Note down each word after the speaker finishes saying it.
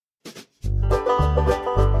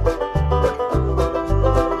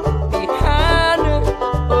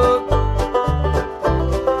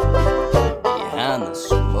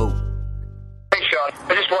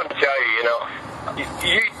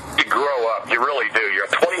really do. You're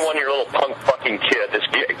a 21-year-old punk fucking kid.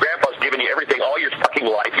 Grandpa's given you everything all your fucking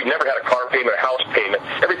life. You've never had a car payment, a house payment.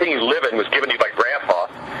 Everything you live in was given to you by Grandpa.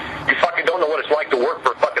 You fucking don't know what it's like to work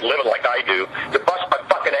for a fucking living like I do, to bust my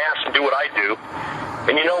fucking ass and do what I do.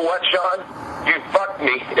 And you know what, Sean? You fucked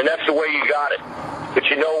me, and that's the way you got it. But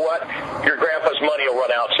you know what? Your grandpa's money will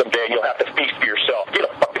run out someday, and you'll have to feast for yourself. Get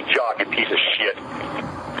a fucking job, you piece of shit.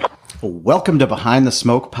 Welcome to Behind the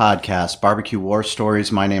Smoke Podcast, Barbecue War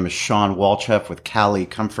Stories. My name is Sean Walchef with Cali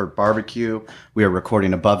Comfort Barbecue. We are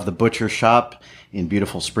recording above the butcher shop in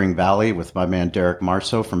beautiful Spring Valley with my man Derek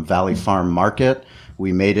Marceau from Valley Farm Market.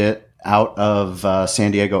 We made it out of San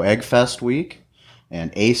Diego Egg Fest week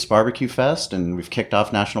and Ace Barbecue Fest, and we've kicked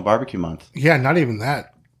off National Barbecue Month. Yeah, not even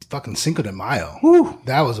that. Fucking Cinco de Mayo. Woo.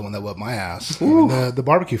 That was the one that whipped my ass. I mean, the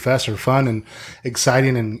barbecue fests are fun and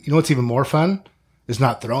exciting, and you know what's even more fun? Is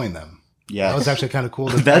not throwing them. Yeah, that was actually kind of cool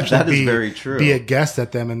to that is very true. Be a guest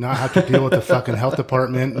at them and not have to deal with the fucking health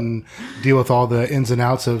department and deal with all the ins and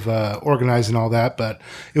outs of organizing all that. But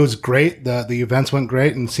it was great. The events went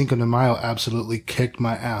great, and Cinco de Mayo absolutely kicked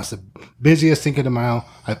my ass. The busiest Cinco de Mayo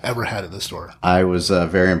I've ever had at the store. I was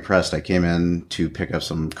very impressed. I came in to pick up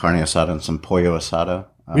some carne asada and some pollo asada.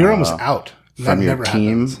 We were almost out. From your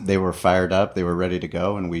team, they were fired up. They were ready to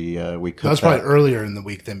go, and we cooked. That was probably earlier in the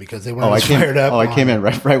week then, because they weren't fired up. I came in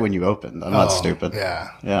right when you opened. I'm not stupid.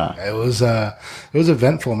 Yeah. It was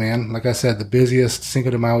eventful, man. Like I said, the busiest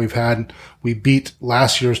Cinco de Mayo we've had. We beat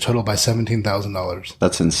last year's total by $17,000.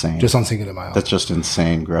 That's insane. Just on Cinco de Mayo. That's just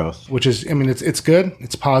insane growth. Which is, I mean, it's good.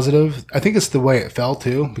 It's positive. I think it's the way it fell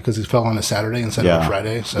too, because it fell on a Saturday instead of a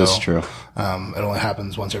Friday. So that's true. It only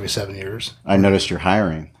happens once every 7 years. I noticed you're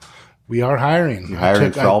hiring. We are hiring. You're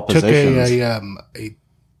hiring for all positions. I took a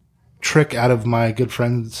trick out of my good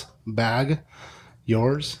friend's bag,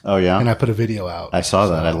 yours. Oh, yeah? And I put a video out. I saw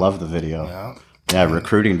that. I love the video. Yeah,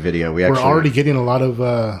 recruiting video. We're already getting a lot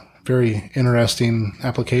of very interesting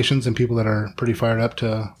applications and people that are pretty fired up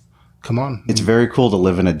to come on. It's very cool to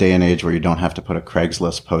live in a day and age where you don't have to put a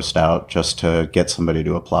Craigslist post out just to get somebody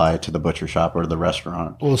to apply to the butcher shop or the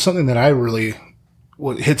restaurant. Well, something that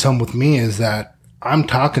what hits home with me is that I'm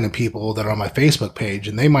talking to people that are on my Facebook page,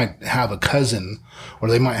 and they might have a cousin, or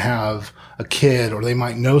they might have a kid, or they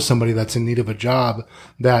might know somebody that's in need of a job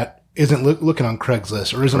that isn't looking on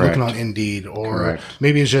Craigslist or isn't looking on Indeed, or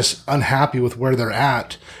maybe is just unhappy with where they're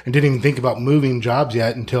at and didn't even think about moving jobs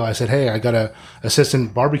yet until I said, hey, I got a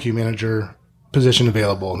assistant barbecue manager position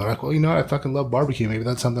available. And they're like, well, you know what? I fucking love barbecue. Maybe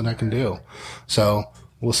that's something I can do. So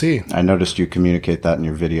we'll see. I noticed you communicate that in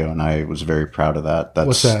your video, and I was very proud of that.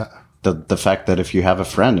 What's that? The fact that if you have a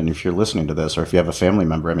friend and if you're listening to this, or if you have a family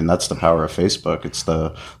member, I mean, that's the power of Facebook. It's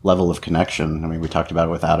the level of connection. I mean, we talked about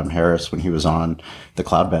it with Adam Harris when he was on the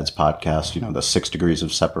Cloudbeds podcast. You know, the 6 degrees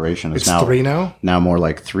of separation is now 3 now? Now more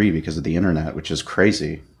like 3 because of the internet, which is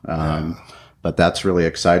crazy. But that's really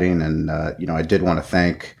exciting. And, I did want to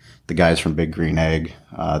thank the guys from Big Green Egg.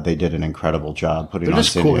 They did an incredible job putting on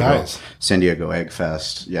San Diego Egg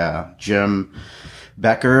Fest. Yeah. Jim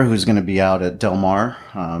Becker, who's going to be out at Del Mar,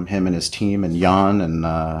 him and his team, and Jan and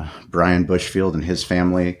Brian Bushfield and his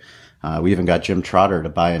family. We even got Jim Trotter to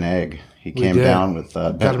buy an egg. He came down with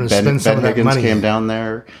Ben Higgins came down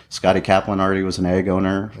there. Scotty Kaplan already was an egg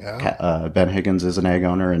owner. Yeah. Ben Higgins is an egg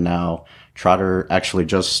owner, and now Trotter actually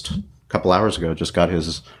just a couple hours ago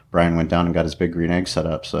Brian went down and got his Big Green Egg set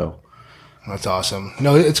up. So that's awesome.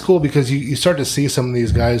 No, it's cool because you start to see some of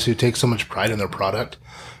these guys who take so much pride in their product,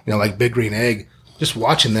 like Big Green Egg. Just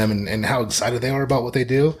watching them and how excited they are about what they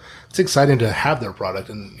do, it's exciting to have their product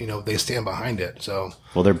and, they stand behind it. So,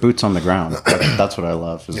 well, they're boots on the ground. That's what I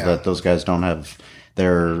love is that those guys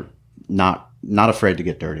they're not afraid to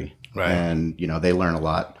get dirty. Right. And, they learn a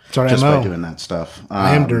lot just by doing that stuff.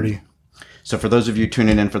 I am dirty. So for those of you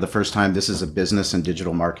tuning in for the first time, this is a business and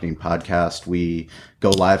digital marketing podcast. We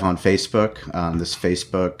go live on Facebook. This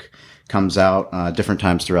Facebook comes out different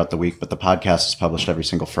times throughout the week, but the podcast is published every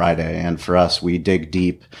single Friday. And for us, we dig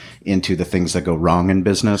deep into the things that go wrong in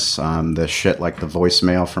business, the shit like the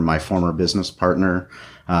voicemail from my former business partner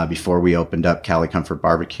before we opened up Cali Comfort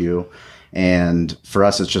Barbecue. And for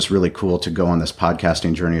us, it's just really cool to go on this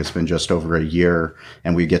podcasting journey. It's been just over a year,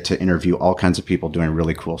 and we get to interview all kinds of people doing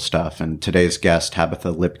really cool stuff. And today's guest,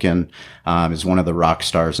 Tabitha Lipkin, is one of the rock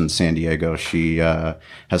stars in San Diego. She has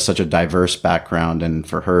such a diverse background, and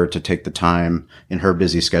for her to take the time in her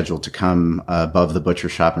busy schedule to come above the butcher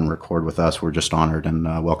shop and record with us, we're just honored. And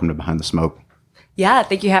welcome to Behind the Smoke. Yeah,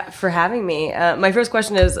 thank you for having me. My first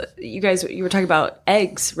question is, you were talking about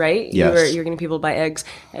eggs, right? Yes. You were getting people to buy eggs.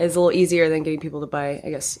 It's a little easier than getting people to buy, I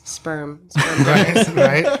guess, sperm.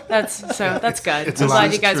 Right? That's good. It's I'm a lot.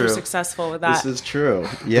 glad you guys were True. successful with that. This is true.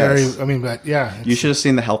 Yes. But yeah. You should have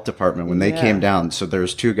seen the health department when they came down. So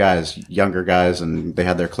there's two guys, younger guys, and they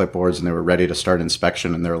had their clipboards and they were ready to start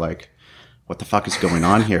inspection. And they're like, "What the fuck is going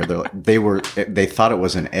on here?" They thought it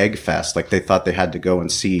was an egg fest. Like they thought they had to go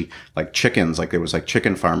and see like chickens, like there was like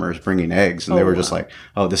chicken farmers bringing eggs, and they were just like,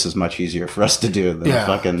 "Oh, this is much easier for us to do than a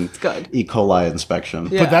fucking E. coli inspection."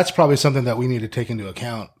 Yeah. But that's probably something that we need to take into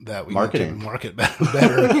account, that we need to market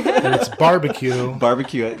better. And it's barbecue.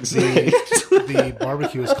 Barbecue eggs. The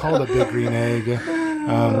barbecue is called a Big Green Egg.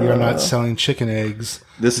 We are not selling chicken eggs.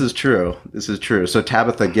 This is true. So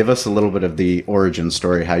Tabitha, give us a little bit of the origin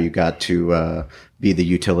story, how you got to be the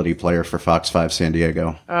utility player for Fox 5 San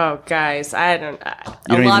Diego. Oh, guys, You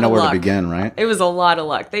don't even know where to begin, right? It was a lot of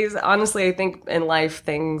luck. Honestly, I think in life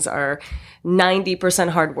things are 90%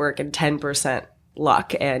 hard work and 10%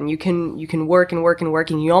 luck, and you can work and work and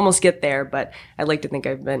work, and you almost get there. But I like to think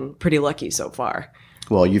I've been pretty lucky so far.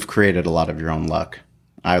 Well, you've created a lot of your own luck,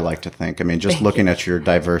 I like to think. I mean, just looking at your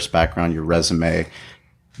diverse background, your resume,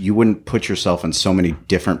 you wouldn't put yourself in so many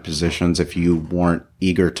different positions if you weren't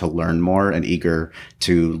eager to learn more and eager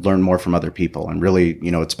to learn more from other people. And really,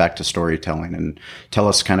 it's back to storytelling. And tell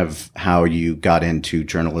us kind of how you got into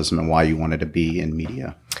journalism and why you wanted to be in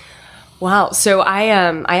media. Wow. So I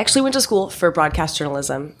actually went to school for broadcast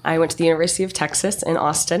journalism. I went to the University of Texas in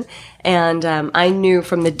Austin, and I knew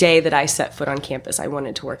from the day that I set foot on campus I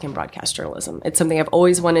wanted to work in broadcast journalism. It's something I've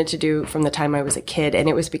always wanted to do from the time I was a kid, and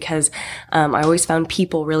it was because I always found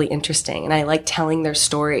people really interesting, and I like telling their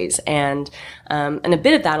stories. And a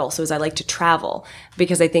bit of that also is I like to travel,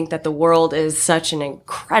 because I think that the world is such an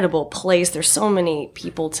incredible place. There's so many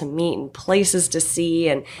people to meet and places to see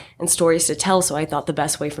and stories to tell. So I thought the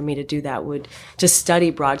best way for me to do that would to study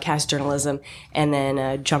broadcast journalism and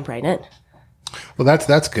then jump right in. Well,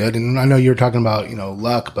 that's good. And I know you were talking about,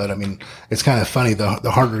 luck, but I mean, it's kind of funny.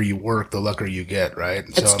 The harder you work, the luckier you get, right?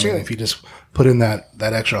 It's true. If you just put in that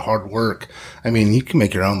extra hard work, I mean, you can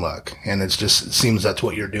make your own luck. And it seems that's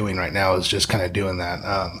what you're doing right now, is just kind of doing that.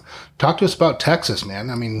 Talk to us about Texas, man.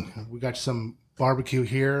 I mean, we got some barbecue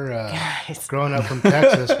here. Growing up from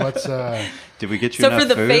Texas, what's did we get you so enough for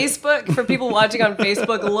the food? Facebook, for people watching on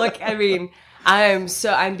Facebook, look, I mean, I'm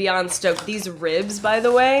beyond stoked. These ribs, by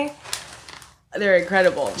the way, they're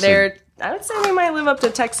incredible. I would say they might live up to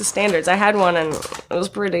Texas standards. I had one and it was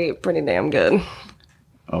pretty damn good.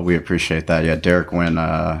 Oh, we appreciate that. Yeah, Derek went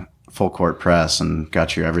full court press and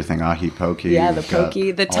got you everything ahi pokey. Yeah, the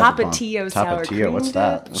pokey, the Tapatio sour cream. What's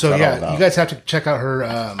that? What's so that all yeah, about? you guys have to check out her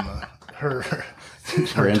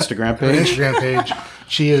Instagram her page. Instagram page.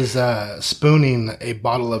 She is spooning a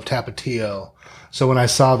bottle of Tapatio. So when I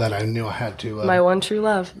saw that, I knew I had to. My one true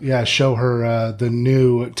love. Yeah, show her the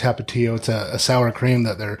new Tapatio. It's a sour cream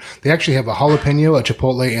that they actually have a jalapeno, a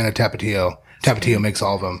chipotle, and a Tapatio. Tapatio makes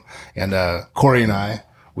all of them. And Corey and I,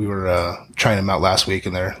 we were trying them out last week,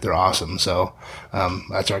 and they're awesome. So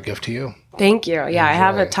that's our gift to you. Thank you. Yeah, I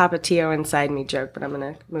have a Tapatio inside me joke, but I'm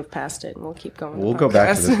going to move past it and we'll keep going. We'll go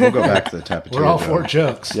back to this. We'll go back to the Tapatio. We're all joke. for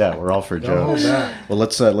jokes. Yeah, we're all for jokes. hold back. Well,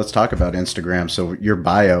 let's talk about Instagram. So your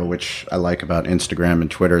bio, which I like about Instagram and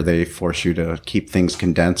Twitter, they force you to keep things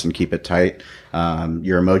condensed and keep it tight.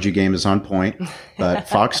 Your emoji game is on point, but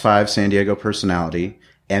Fox 5 San Diego personality,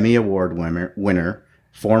 Emmy Award winner,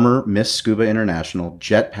 former Miss Scuba International,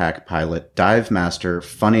 jetpack pilot, dive master,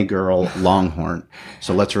 funny girl, Longhorn.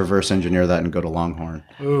 So let's reverse engineer that and go to Longhorn.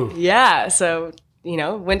 Ooh. Yeah, so,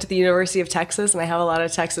 went to the University of Texas, and I have a lot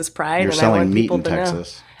of Texas pride. You're and selling I want meat people in to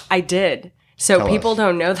Texas. Know. I did. So Tell people us.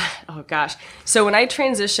 don't know that. Oh, gosh. So when I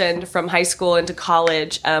transitioned from high school into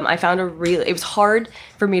college, I found it was hard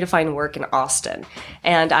for me to find work in Austin.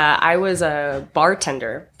 And I was a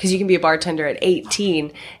bartender, because you can be a bartender at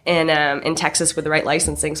 18 in Texas with the right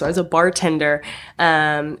licensing. So I was a bartender.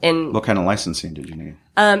 What kind of licensing did you need?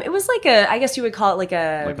 It was I guess you would call it like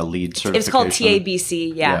a lead certification. It was called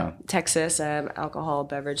TABC, yeah. Texas, alcohol,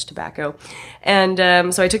 beverage, tobacco.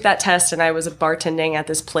 And so I took that test, and I was bartending at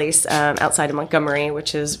this place outside of Montgomery,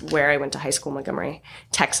 which is where I went to high school, Montgomery,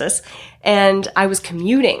 Texas. And I was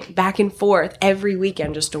commuting back and forth every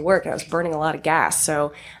weekend just to work, and I was burning a lot of gas.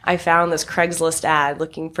 So I found this Craigslist ad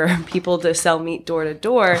looking for people to sell meat door to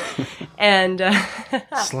door, and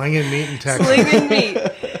Slinging meat in Texas. slinging meat.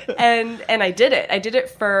 And I did it. I did it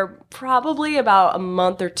for probably about a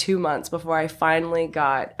month or 2 months before I finally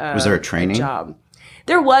got Was there a training? job.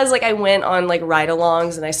 There was, like, I went on, like,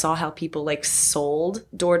 ride-alongs, and I saw how people, like, sold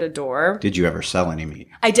door to door. Did you ever sell any meat?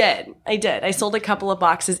 I did. I sold a couple of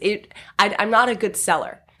boxes. I'm not a good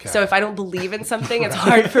seller. Okay. So if I don't believe in something, it's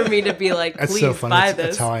hard for me to be like, please buy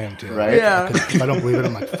this. That's how I am too. Right? Yeah. If I don't believe it,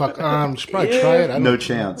 I'm like, fuck, should probably try it. No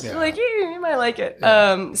chance. Yeah. Like, you might like it.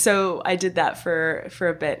 Yeah. So I did that for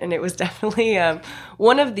a bit, and it was definitely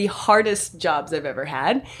one of the hardest jobs I've ever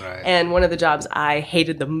had, and one of the jobs I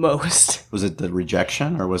hated the most. Was it the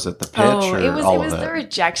rejection, or was it the pitch, or it was the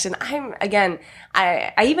rejection.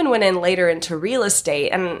 I even went in later into real estate,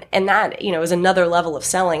 and that, was another level of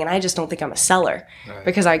selling, and I just don't think I'm a seller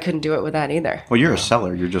because I couldn't do it with that either. Well, you're a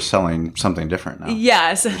seller. You're just selling something different now.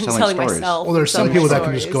 Yeah, so I'm selling myself. Well, there's some people that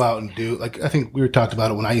can just go out and do, like, I think we talked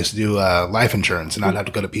about it when I used to do life insurance, and I'd have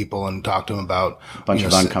to go to people and talk to them about a bunch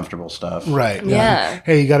of uncomfortable stuff. Right. Yeah.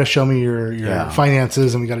 Hey, you got to show me your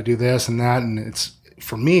finances, and we got to do this and that. And it's,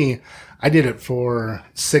 for me, I did it for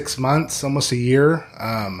 6 months, almost a year.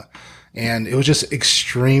 And it was just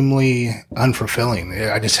extremely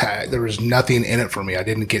unfulfilling. There was nothing in it for me. I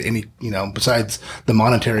didn't get any, besides the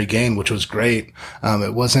monetary gain, which was great.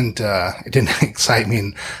 It didn't excite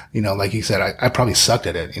me. And, like you said, I probably sucked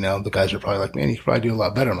at it. The guys were probably like, man, you could probably do a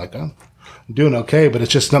lot better. I'm like, oh, I'm doing okay, but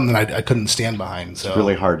it's just something that I couldn't stand behind. So it's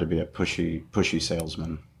really hard to be a pushy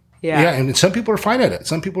salesman. Yeah, and some people are fine at it.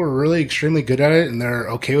 Some people are really extremely good at it, and they're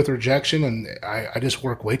okay with rejection. And I just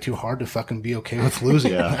work way too hard to fucking be okay with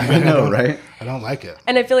losing. I know, right? I don't like it.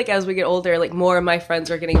 And I feel like as we get older, like, more of my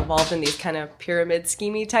friends are getting involved in these kind of pyramid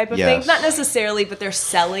schemey type of things. Not necessarily, but they're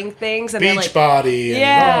selling things. And they're like, Beachbody.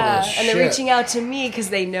 And they're reaching out to me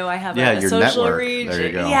because they know I have a social network. reach. There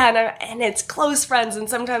you go. Yeah, and it's close friends, and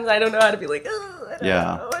sometimes I don't know how to be like,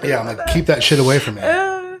 I'm like, keep that shit away from me.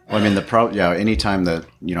 Well, I mean, anytime that,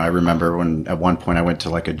 I remember when at one point I went to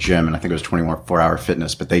like a gym, and I think it was 24-hour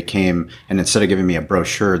fitness, but they came and instead of giving me a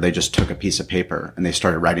brochure, they just took a piece of paper and they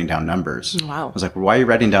started writing down numbers. Wow. I was like, well, why are you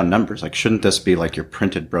writing down numbers? Like, shouldn't this be like your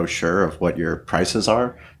printed brochure of what your prices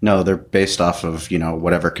are? No, they're based off of,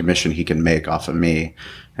 whatever commission he can make off of me.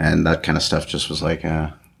 And that kind of stuff just was like,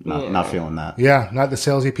 not feeling that. Yeah, not the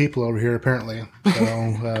salesy people over here, apparently.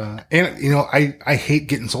 So, I hate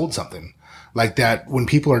getting sold something. Like that, when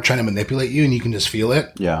people are trying to manipulate you and you can just feel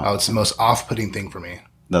it. Yeah. Oh, it's the most off-putting thing for me.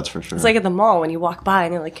 That's for sure. It's like at the mall when you walk by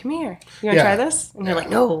and they're like, come here. You want to try this? And you're like,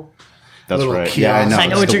 no. That's right. Kiosk. Yeah, I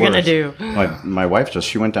know what you're going to do. My wife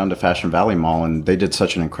she went down to Fashion Valley Mall, and they did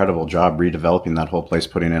such an incredible job redeveloping that whole place,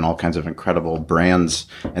 putting in all kinds of incredible brands.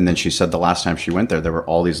 And then she said the last time she went there were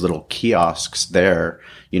all these little kiosks there,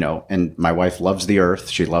 and my wife loves the earth.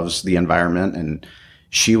 She loves the environment. And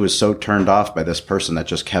she was so turned off by this person that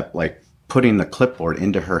just kept like putting the clipboard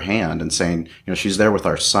into her hand and saying, she's there with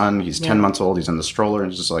our son. He's 10 months old. He's in the stroller. And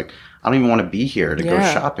it's just like, I don't even want to be here to go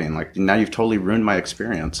shopping. Like, now you've totally ruined my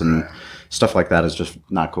experience. And stuff like that is just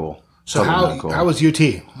not cool. So how was UT?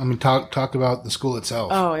 I mean, talk about the school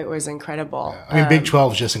itself. Oh, it was incredible. Yeah. I mean, Big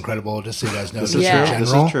 12 is just incredible, just so you guys know. This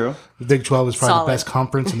is true. The Big 12 is probably the best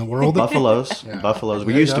conference in the world. Buffaloes.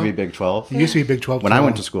 We used to be Big 12. You used to be Big 12. When I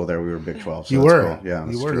went to school there, we were Big 12. So you were. Cool. Yeah,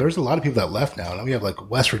 you were. There's a lot of people that left now. Now we have like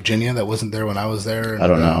West Virginia that wasn't there when I was there. And, I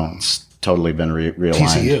don't know. It's totally been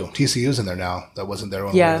realigned. TCU's in there now. That wasn't there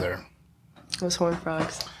when we were there. It was Horned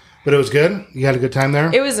Frogs. But it was good? You had a good time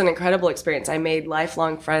there? It was an incredible experience. I made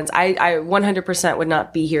lifelong friends. I 100% would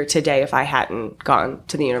not be here today if I hadn't gone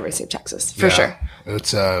to the University of Texas, for sure.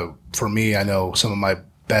 It's for me, I know some of my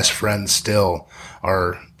best friends still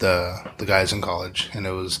are the guys in college. And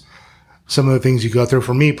it was some of the things you go through.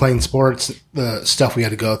 For me, playing sports, the stuff we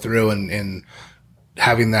had to go through and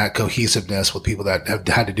having that cohesiveness with people that have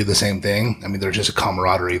had to do the same thing. I mean, there's just a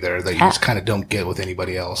camaraderie there that you just kind of don't get with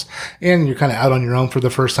anybody else. And you're kind of out on your own for the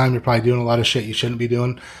first time. You're probably doing a lot of shit you shouldn't be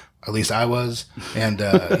doing. At least I was. And,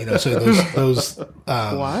 so those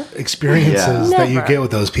experiences that you get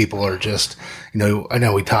with those people are just, I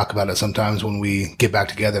know we talk about it sometimes when we get back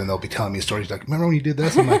together and they'll be telling me stories like, remember when you did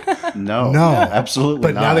this? I'm like, no, absolutely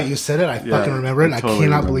but not. Now that you said it, I fucking remember it. And totally I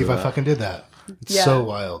cannot believe I fucking did that. It's so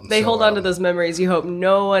wild. They hold on to those memories. You hope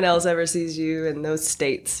no one else ever sees you in those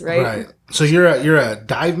states, right? Right. So you're a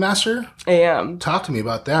dive master? I am. Talk to me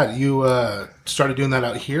about that. You started doing that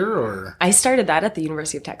out here, or? I started that at the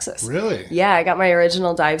University of Texas. Really? Yeah, I got my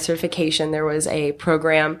original dive certification. There was a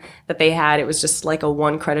program that they had. It was just like a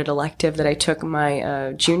 1-credit elective that I took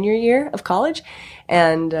my junior year of college.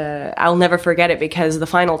 And I'll never forget it because the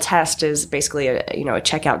final test is basically a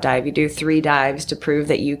checkout dive. You do 3 dives to prove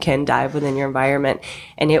that you can dive within your environment.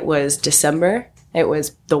 And it was December.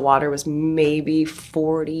 The water was maybe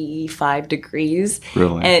 45 degrees.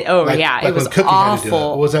 Really? And, it was Cookie awful.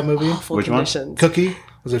 What was that movie? Awful Which conditions. one? Cookie?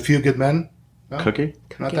 Was it A Few Good Men? No? Cookie?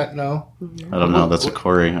 Not that? No. I don't know. That's a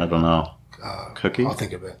Corey. I don't know. Cookie? I'll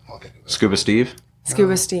think of it. Scuba Steve?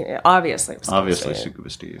 Scuba Steve. Obviously. It was Obviously, Steve. Scuba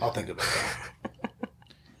Steve. I'll think of it.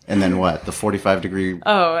 And then what? The 45-degree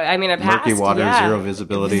Oh, I mean, I passed. murky water, yeah. zero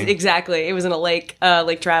visibility. Exactly. It was in a lake,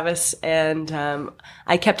 Lake Travis, and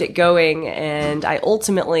I kept it going, and I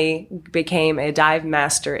ultimately became a dive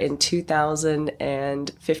master in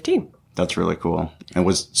 2015. That's really cool. And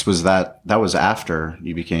was that was after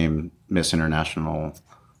you became Miss International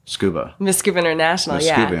Scuba? Miss Scuba International, Miss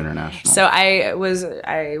yeah. Scuba International. So I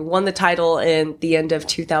won the title in the end of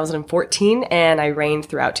 2014, and I reigned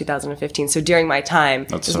throughout 2015. So during my time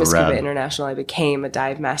That's as so Miss Scuba rad. International, I became a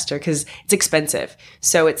dive master because it's expensive.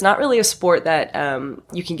 So it's not really a sport that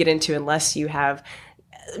you can get into unless you have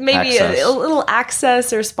maybe a little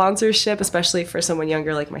access or sponsorship, especially for someone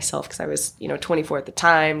younger like myself, because I was 24 at the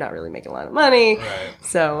time, not really making a lot of money. Right.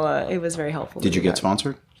 So it was very helpful. Did you get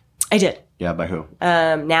sponsored? I did. Yeah, by who?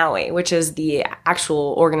 NOWI, which is the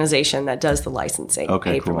actual organization that does the licensing.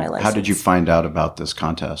 Okay, paid for cool. my license. How did you find out about this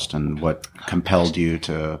contest and what compelled you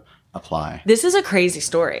to apply? This is a crazy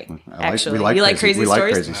story, actually. You like crazy we stories?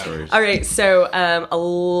 like crazy stories. All right, so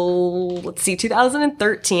let's see,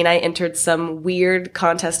 2013, I entered some weird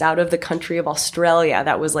contest out of the country of Australia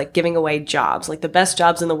that was like giving away jobs, like the best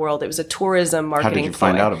jobs in the world. It was a tourism How marketing did you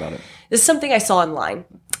find ploy. out about it? This is something I saw online.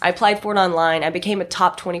 I applied for it online. I became a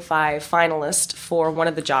top 25 finalist for one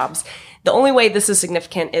of the jobs. The only way this is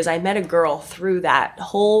significant is I met a girl through that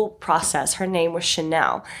whole process. Her name was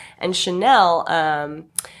Chanel. And Chanel,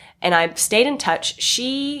 and I stayed in touch.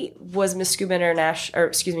 She was Miss Scuba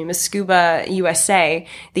Miss Scuba USA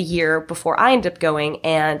the year before I ended up going.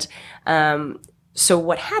 And, so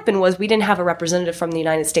what happened was we didn't have a representative from the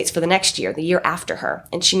United States for the next year, the year after her.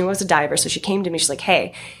 And she knew I was a diver. So she came to me. She's like,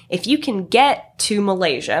 hey, if you can get to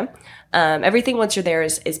Malaysia, everything once you're there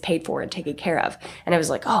is paid for and taken care of. And I was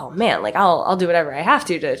like, oh man, like I'll do whatever I have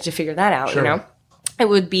to figure that out, Sure. It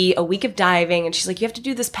would be a week of diving, and she's like, you have to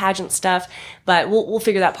do this pageant stuff, but we'll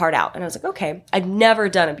figure that part out. And I was like, okay. I've never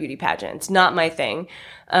done a beauty pageant. It's not my thing.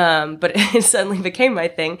 But it suddenly became my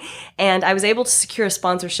thing. And I was able to secure a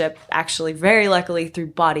sponsorship, actually, very luckily through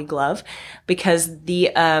Body Glove, because the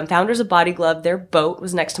founders of Body Glove, their boat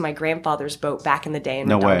was next to my grandfather's boat back in the day in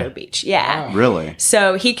No Redondo way. Beach. Yeah. Really?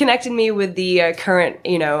 So he connected me with the current,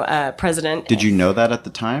 president. Did you know that at the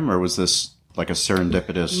time, or was this like a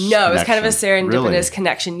serendipitous No, it was kind of a connection? serendipitous Really?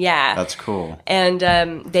 connection. Yeah. That's cool. And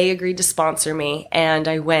they agreed to sponsor me, and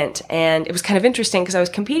I went. And it was kind of interesting because I was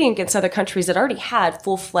competing against other countries that already had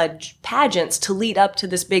full-fledged pageants to lead up to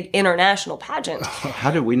this big international pageant.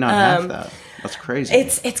 How did we not have that? That's crazy.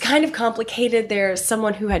 It's kind of complicated. There's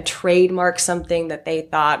someone who had trademarked something that they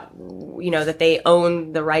thought, that they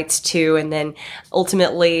owned the rights to, and then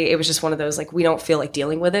ultimately it was just one of those like, we don't feel like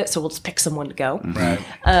dealing with it, so we'll just pick someone to go. Right.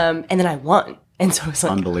 And then I won. And so it was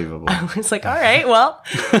like, Unbelievable. I was like, all right, well,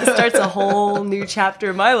 this starts a whole new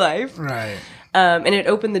chapter of my life. Right. And it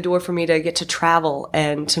opened the door for me to get to travel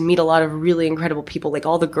and to meet a lot of really incredible people, like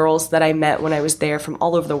all the girls that I met when I was there from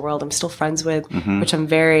all over the world. I'm still friends with, which I'm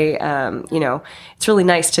very, it's really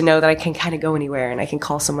nice to know that I can kind of go anywhere and I can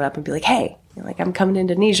call someone up and be like, hey, like I'm coming to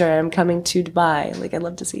Indonesia, I'm coming to Dubai. Like, I'd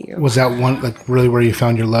love to see you. Was that one like really where you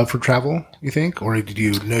found your love for travel, you think? Or did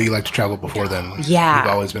you know you liked to travel before then? Yeah.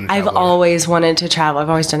 You've always been a I've traveler. always wanted to travel. I've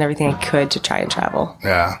always done everything I could to try and travel.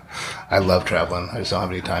 Yeah. I love traveling. I just don't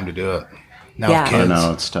have any time to do it. Now Yeah. with I kids.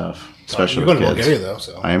 know it's tough, especially You're going with to kids. Bulgaria though,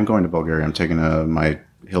 so. I am going to Bulgaria. I'm taking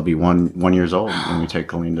he'll be one years old when we take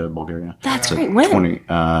Colleen to Bulgaria. That's So great. When?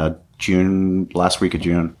 Last week of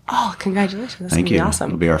June. Oh, congratulations. That's Thank going to be you. awesome.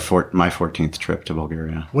 It'll be my 14th trip to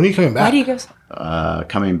Bulgaria. When are you coming back? Why do you go?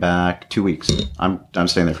 Coming back 2 weeks. I'm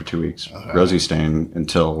staying there for 2 weeks. Rosie's staying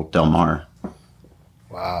until Del Mar.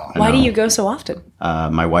 Wow. Why do know. you go so often?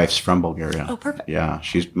 My wife's from Bulgaria. Oh, perfect. Yeah,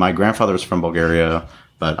 my grandfather was from Bulgaria,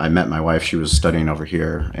 but I met my wife. She was studying over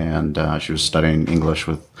here, and she was studying English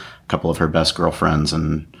with a couple of her best girlfriends,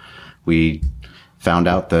 and we found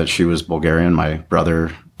out that she was Bulgarian. My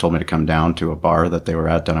brother told me to come down to a bar that they were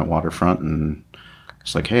at down at Waterfront, and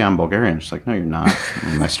it's like, hey, I'm Bulgarian. She's like, no, you're not.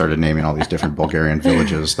 And I started naming all these different Bulgarian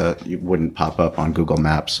villages that you wouldn't pop up on Google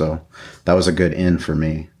Maps, so that was a good in for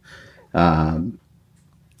me.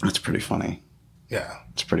 It's pretty funny. Yeah.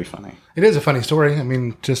 It's pretty funny. It is a funny story. I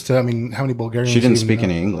mean, how many Bulgarians She didn't do you speak even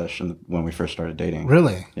know? any English when we first started dating.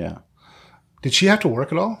 Really? Yeah. Did she have to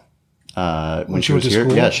work at all? When she she was went to here,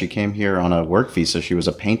 school? yeah, she came here on a work visa. She was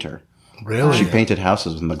a painter. Really? She painted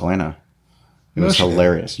houses in the Glenna. It No, was she didn't.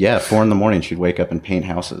 hilarious. Yeah, 4 a.m. she'd wake up and paint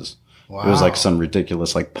houses. Wow. It was like some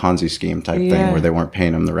ridiculous like Ponzi scheme type thing Yeah. where they weren't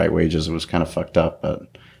paying them the right wages. It was kind of fucked up,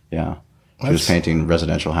 but yeah. She was painting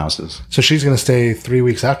residential houses. So she's going to stay 3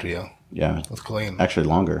 weeks after you. Yeah. With Colleen. Actually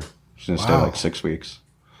longer. She's going to stay like 6 weeks.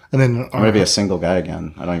 And then I'm going to be a single guy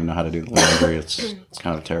again. I don't even know how to do the laundry. It's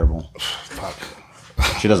kind of terrible. Fuck.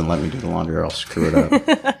 She doesn't let me do the laundry or I'll screw it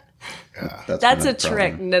up. That's a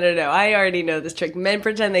trick. No. I already know this trick. Men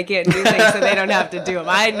pretend they can't do things so they don't have to do them.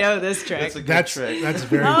 I know this trick. That's a good trick. That's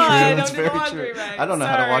very true. I That's don't do very laundry true. right. I don't know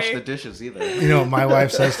how to wash Sorry. the dishes either. You know what my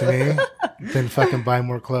wife says to me? Then fucking buy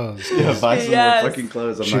more clothes. Yeah, buy some Yes. more fucking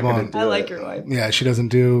clothes. I'm She not going won't. to do I it. like your wife. Yeah, she doesn't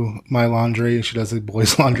do my laundry. She does the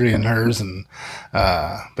boys' laundry and hers. And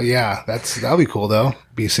but yeah, that'll be cool though.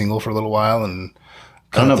 Be single for a little while and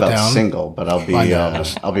I don't know come up to about town. single, but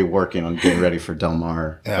I'll be working on getting ready for Del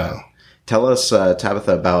Mar. Yeah. But tell us,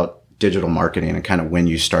 Tabitha, about digital marketing and kind of when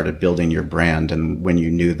you started building your brand and when you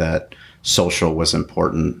knew that social was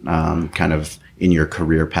important, kind of in your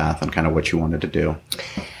career path and kind of what you wanted to do.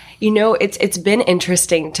 You know, it's been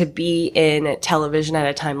interesting to be in television at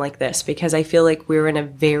a time like this because I feel like we're in a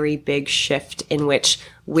very big shift in which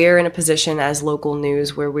we're in a position as local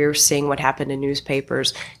news where we're seeing what happened in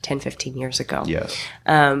newspapers 10, 15 years ago. Yes.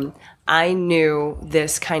 I knew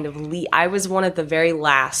this kind of I was one of the very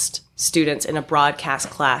last students in a broadcast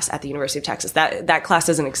class at the University of Texas. That class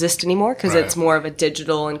doesn't exist anymore because it's more of a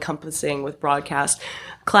digital encompassing with broadcast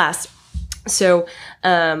class. So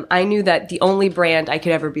I knew that the only brand I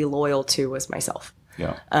could ever be loyal to was myself.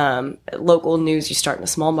 Yeah. Local news, you start in a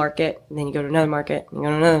small market, and then you go to another market, and you go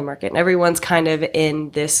to another market, and everyone's kind of in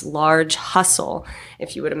this large hustle,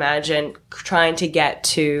 if you would imagine, trying to get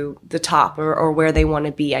to the top or where they want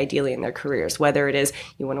to be ideally in their careers, whether it is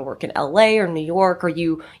you want to work in LA or New York, or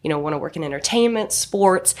you want to work in entertainment,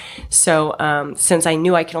 sports. So since I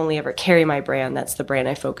knew I could only ever carry my brand, that's the brand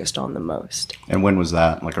I focused on the most. And when was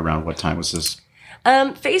that? Like around what time was this?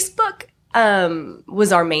 Facebook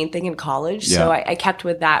was our main thing in college, so Yeah. I kept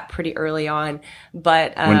with that pretty early on.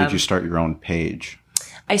 But When did you start your own page?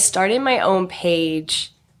 I started my own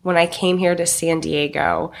page when I came here to San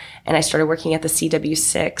Diego, and I started working at the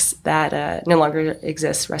CW6 that no longer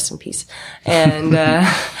exists, rest in peace. And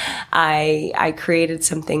I created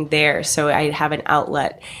something there, so I'd have an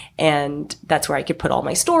outlet, and that's where I could put all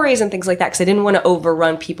my stories and things like that, because I didn't want to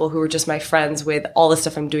overrun people who were just my friends with all the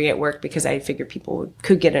stuff I'm doing at work, because I figured people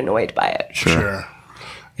could get annoyed by it. Sure.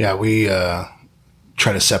 Yeah, we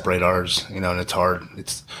try to separate ours, and it's hard.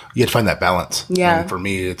 You have to find that balance. Yeah. And for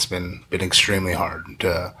me, it's been extremely hard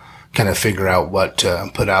to kind of figure out what to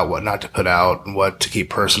put out, what not to put out, and what to keep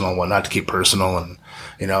personal and what not to keep personal. And,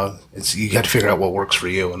 you got to figure out what works for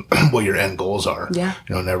you and what your end goals are. Yeah.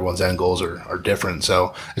 And everyone's end goals are different.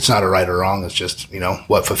 So it's not a right or wrong. It's just,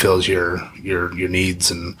 what fulfills your needs.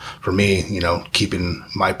 And for me, keeping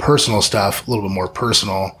my personal stuff a little bit more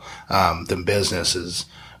personal than business has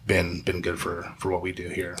been good for what we do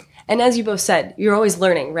here. And as you both said, you're always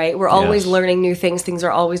learning, right? We're always Yes. learning new things. Things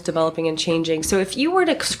are always developing and changing. So if you were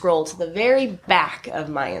to scroll to the very back of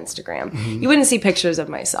my Instagram, you wouldn't see pictures of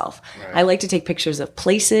myself. Right. I like to take pictures of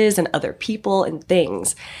places and other people and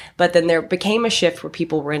things. But then there became a shift where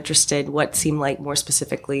people were interested, what seemed like more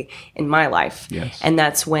specifically in my life. Yes. And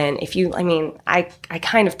that's when, I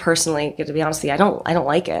kind of personally, to be honest with you, I don't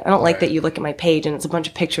like it. I don't like that you look at my page and it's a bunch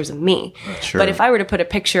of pictures of me. Sure. But if I were to put a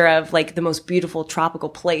picture of like the most beautiful tropical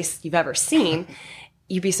place you've ever seen,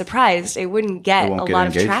 you'd be surprised it wouldn't get It won't a get lot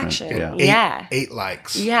of engagement. traction. Yeah. 8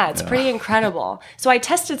 likes. Yeah, it's pretty incredible. So I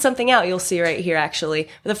tested something out. You'll see right here, actually.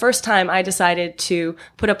 For the first time, I decided to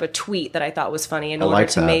put up a tweet that I thought was funny in I order like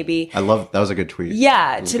to that. maybe... I love that was a good tweet.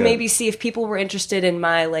 Yeah, It was to good. maybe see if people were interested in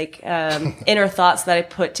my inner thoughts that I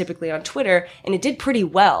put typically on Twitter, and it did pretty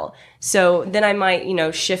well. So then I might,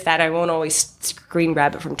 shift that. I won't always screen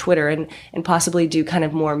grab it from Twitter and possibly do kind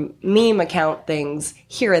of more meme account things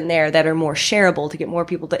here and there that are more shareable to get more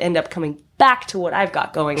people to end up coming back to what I've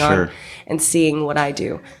got going Sure. on and seeing what I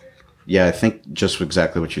do. Yeah, I think just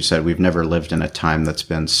exactly what you said. We've never lived in a time that's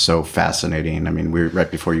been so fascinating. I mean, right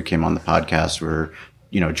before you came on the podcast, we were,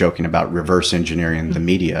 joking about reverse engineering the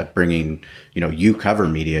media, bringing, you cover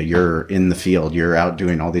media, you're in the field, you're out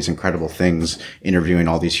doing all these incredible things, interviewing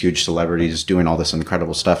all these huge celebrities, doing all this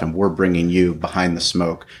incredible stuff. And we're bringing you behind the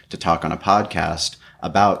smoke to talk on a podcast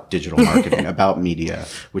about digital marketing, about media,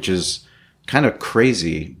 which is kind of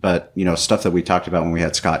crazy, but stuff that we talked about when we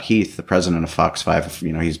had Scott Heath, the president of Fox 5,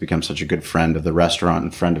 he's become such a good friend of the restaurant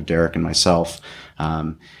and friend of Derek and myself.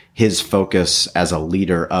 His focus as a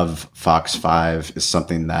leader of Fox 5 is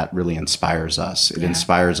something that really inspires us. It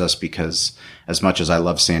inspires us because as much as I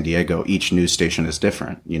love San Diego, each news station is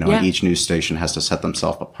different, and each news station has to set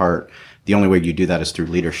themselves apart. The only way you do that is through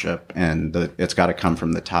leadership, and it's got to come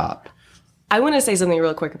from the top. I want to say something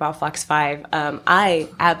real quick about Fox 5. I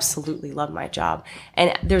absolutely love my job.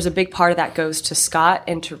 And there's a big part of that goes to Scott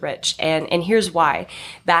and to Rich. And here's why.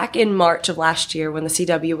 Back in March of last year, when the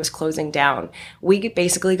CW was closing down, we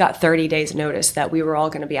basically got 30 days notice that we were all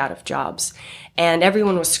going to be out of jobs. And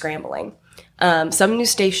everyone was scrambling. Some news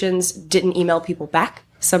stations didn't email people back.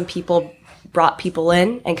 Some people brought people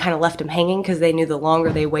in and kind of left them hanging because they knew the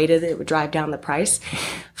longer they waited, it would drive down the price.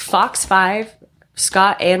 Fox 5,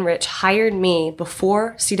 Scott and Rich hired me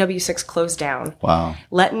before CW6 closed down. Wow.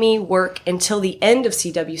 Let me work until the end of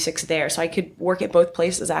CW6 there. So I could work at both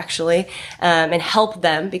places, actually, and help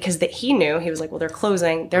them because he knew. He was like, well, they're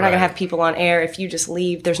closing. They're not going to have people on air. If you just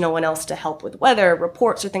leave, there's no one else to help with weather,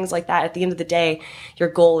 reports, or things like that. At the end of the day, your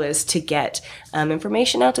goal is to get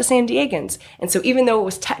information out to San Diegans. And so even though it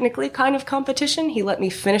was technically kind of competition, he let me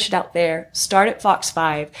finish it out there, start at Fox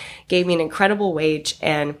 5, gave me an incredible wage,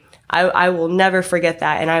 and I will never forget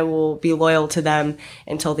that, and I will be loyal to them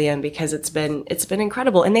until the end because it's been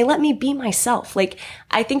incredible. And they let me be myself. Like,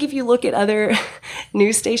 I think if you look at other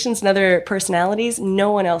news stations and other personalities,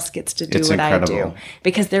 no one else gets to do what incredible. I do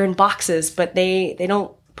because they're in boxes, but they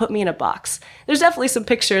don't put me in a box. There's definitely some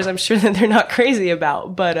pictures I'm sure that they're not crazy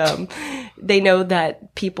about, but they know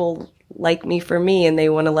that people like me for me, and they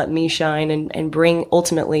want to let me shine and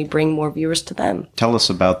ultimately bring more viewers to them. Tell us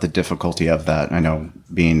about the difficulty of that. I know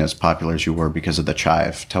being as popular as you were because of the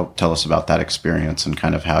chive. Tell us about that experience and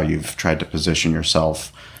kind of how you've tried to position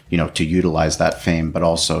yourself, to utilize that fame, but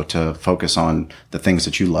also to focus on the things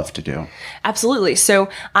that you love to do. Absolutely. So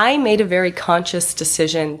I made a very conscious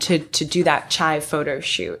decision to do that chive photo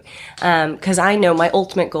shoot. Because I know my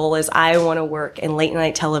ultimate goal is I want to work in late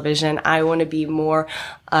night television. I want to be more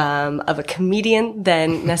of a comedian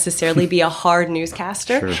than necessarily be a hard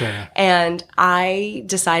newscaster. Sure. And I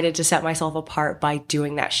decided to set myself apart by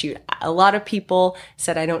doing that shoot. A lot of people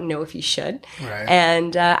said, I don't know if you should. Right.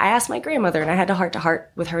 And I asked my grandmother, and I had a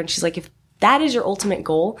heart-to-heart with her, and she's like, if that is your ultimate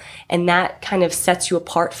goal and that kind of sets you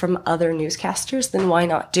apart from other newscasters, then why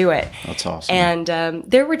not do it? That's awesome. And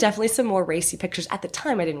there were definitely some more racy pictures. At the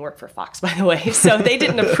time, I didn't work for Fox, by the way, so they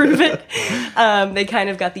didn't approve it. They kind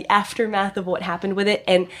of got the aftermath of what happened with it.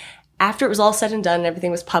 And after it was all said and done and everything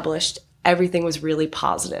was published, everything was really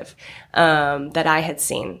positive that I had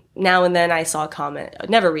seen. Now and then I saw a comment.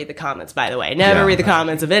 Never read the comments, by the way. Never read the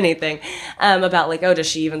comments of anything about like, oh, does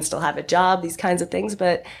she even still have a job? These kinds of things.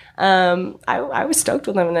 But I was stoked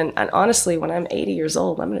with them. And honestly, when I'm 80 years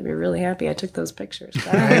old, I'm going to be really happy I took those pictures.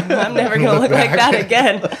 I'm never going to look like that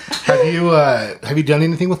again. Have you done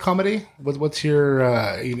anything with comedy? What's your,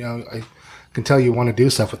 I can tell you want to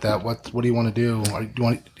do stuff with that. What do you want to do? Do you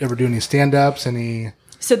want to ever do any stand-ups,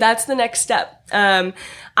 So that's the next step.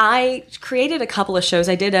 I created a couple of shows.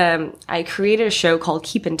 I created a show called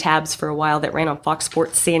Keepin' Tabs for a while that ran on Fox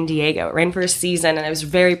Sports San Diego. It ran for a season, and I was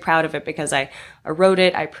very proud of it because I wrote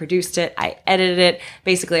it, I produced it, I edited it.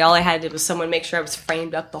 Basically, all I had to do was someone make sure I was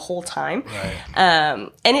framed up the whole time.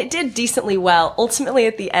 Right. And it did decently well. Ultimately,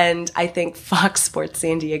 at the end, I think Fox Sports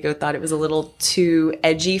San Diego thought it was a little too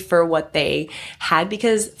edgy for what they had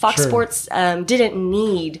because Fox Sports didn't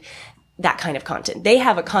need that kind of content. They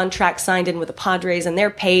have a contract signed in with the Padres and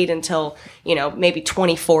they're paid until, maybe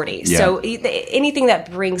 2040. Yeah. So anything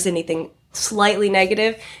that brings anything slightly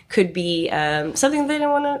negative could be something they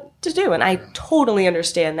don't want to do. And I totally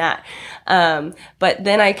understand that. But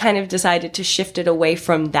then I kind of decided to shift it away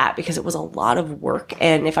from that because it was a lot of work.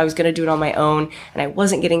 And if I was going to do it on my own and I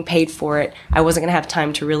wasn't getting paid for it, I wasn't going to have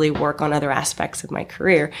time to really work on other aspects of my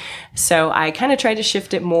career. So I kind of tried to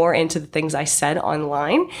shift it more into the things I said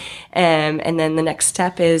online. And then the next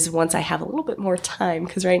step is once I have a little bit more time,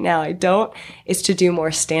 because right now I don't, is to do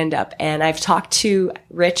more stand-up. And I've talked to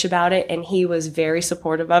Rich about it and he was very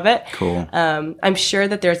supportive of it. Cool. I'm sure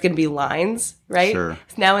that there's going to be lines, right? Sure.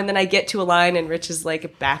 Now and then I get to a line and Rich is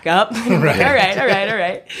like, back up. Right. all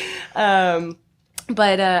right.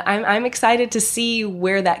 But I'm excited to see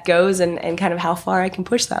where that goes and kind of how far I can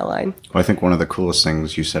push that line. Well, I think one of the coolest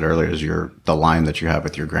things you said earlier is the line that you have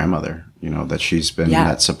with your grandmother, that she's been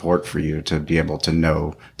that support for you to be able to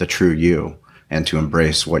know the true you and to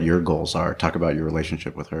embrace what your goals are. Talk about your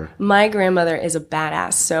relationship with her. My grandmother is a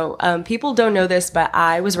badass. So people don't know this, but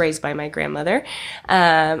I was raised by my grandmother.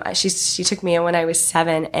 She took me in when I was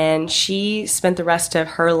 7, and she spent the rest of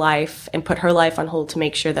her life and put her life on hold to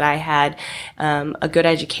make sure that I had a good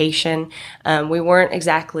education. We weren't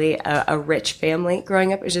exactly a rich family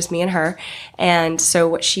growing up. It was just me and her. And so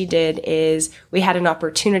what she did is we had an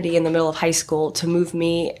opportunity in the middle of high school to move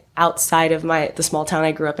me outside of the small town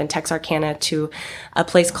I grew up in, Texarkana, to a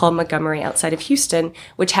place called Montgomery outside of Houston,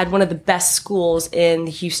 which had one of the best schools in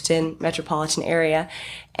the Houston metropolitan area.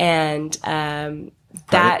 And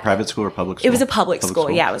private school or public school? It was a public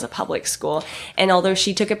school. Yeah, it was a public school. And although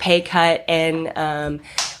she took a pay cut and,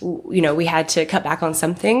 we had to cut back on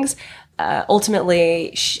some things,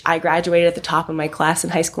 ultimately, I graduated at the top of my class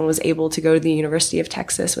in high school and was able to go to the University of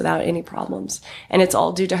Texas without any problems. And it's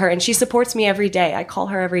all due to her. And she supports me every day. I call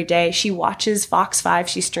her every day. She watches Fox 5.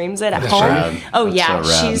 She streams it at home. Rad. Oh, That's yeah.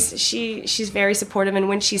 So rad. She's very supportive. And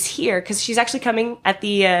when she's here, because she's actually coming at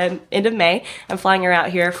the end of May, I'm flying her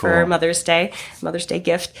out here for Mother's Day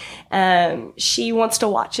gift. She wants to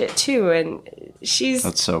watch it too. And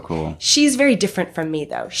that's so cool. She's very different from me,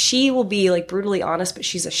 though. She will be like brutally honest, but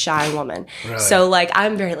she's a shy woman. Really? So like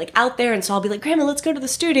I'm very like out there, and so I'll be like, Grandma, let's go to the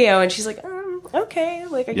studio, and she's like, okay,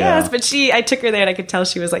 like I guess. But I took her there, and I could tell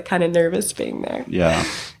she was like kind of nervous being there. Yeah.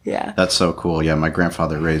 That's so cool. Yeah, my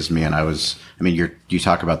grandfather raised me, and you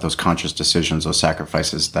talk about those conscious decisions, those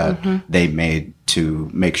sacrifices that they made to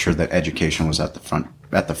make sure that education was at the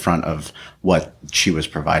front of what she was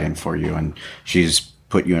providing for you, and she's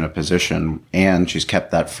put you in a position, and she's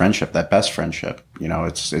kept that friendship, that best friendship.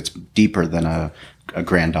 It's deeper than a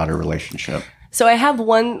granddaughter relationship. So I have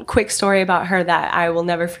one quick story about her that I will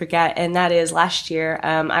never forget, and that is last year.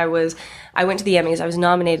 I went to the Emmys. I was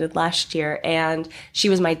nominated last year, and she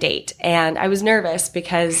was my date. And I was nervous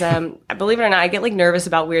because, believe it or not, I get like nervous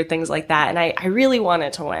about weird things like that. And I really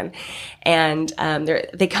wanted to win. And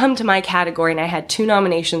they come to my category, and I had 2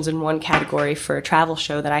 nominations in one category for a travel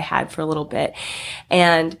show that I had for a little bit.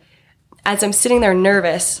 And as I'm sitting there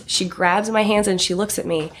nervous, she grabs my hands and she looks at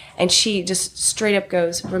me, and she just straight up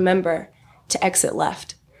goes, "Remember to exit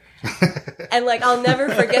left." And like, I'll never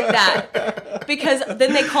forget that, because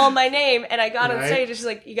then they called my name and I got on stage and she's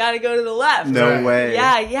like, "You got to go to the left." No way.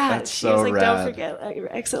 Yeah. That's she was like, rad. "Don't forget,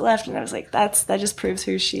 exit left." And I was like, that just proves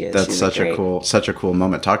who she is. That's such a cool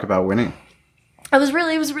moment. Talk about winning. It was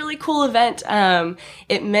a really cool event.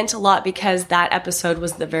 It meant a lot because that episode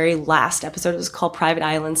was the very last episode. It was called Private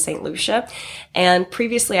Islands St. Lucia. And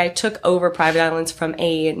previously I took over Private Islands from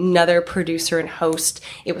another producer and host.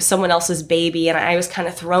 It was someone else's baby, and I was kind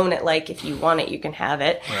of thrown at like, if you want it, you can have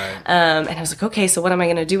it. Right. And I was like, okay, so what am I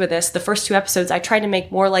going to do with this? The first 2 episodes I tried to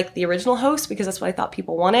make more like the original host because that's what I thought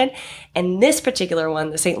people wanted. And this particular one,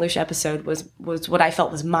 the St. Lucia episode, was what I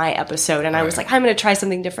felt was my episode. And I was like, I'm going to try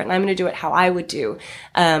something different, and I'm going to do it how I would do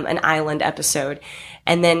an island episode.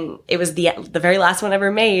 And then it was the very last one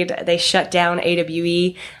ever made. They shut down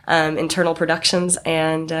AWE internal productions,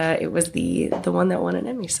 and it was the one that won an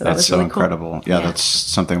Emmy. So that was so really incredible. Cool. Yeah, that's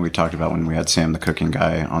something we talked about when we had Sam the cooking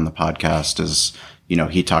guy on the podcast. Is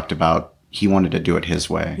he talked about he wanted to do it his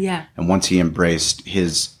way. Yeah. And once he embraced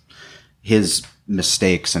his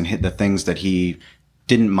mistakes and the things that he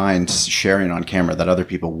didn't mind sharing on camera that other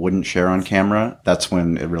people wouldn't share on camera, that's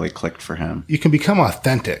when it really clicked for him. You can become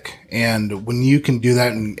authentic. And when you can do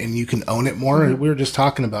that and you can own it more, we were just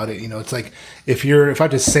talking about it, it's like if I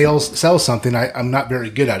just sell something, I'm not very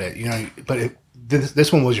good at it, but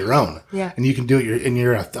this one was your own. Yeah. And you can do it, and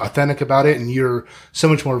you're authentic about it, and you're so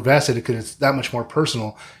much more vested because it's that much more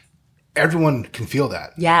personal. Everyone can feel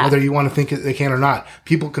that. Yeah. Whether you want to think they can or not.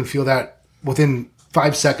 People can feel that within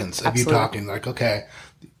 5 seconds of you talking. Like, okay,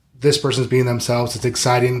 this person's being themselves. It's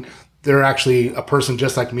exciting. They're actually a person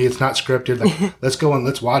just like me. It's not scripted. Like, let's go and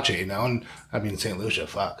let's watch it, And I mean, St. Lucia,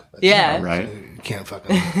 fuck. Yeah. Right. You can't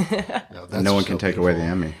fucking. No one can take away the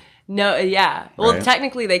Emmy. No, yeah. Well, Right?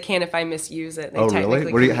 Technically they can if I misuse it. Oh,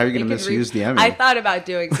 really? How are you going to misuse the Emmy? I thought about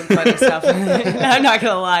doing some funny stuff. I'm not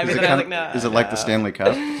going to lie, but then I was like, no. Is it like the Stanley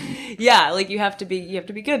Cup? Yeah, like you have to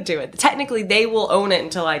be good to it. Technically, they will own it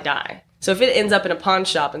until I die. So if it ends up in a pawn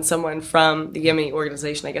shop and someone from the Emmy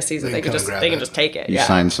organization, I guess, sees it, they can just take it. You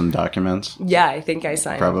signed some documents? Yeah, I think I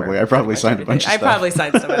signed. Probably. I probably signed a bunch of stuff. I probably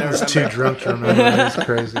signed some. I don't remember. Too drunk to remember. That's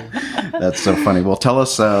crazy. That's so funny. Well, tell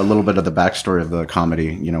us a little bit of the backstory of the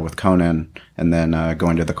comedy, with Conan, and then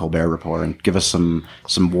going to the Colbert Report, and give us some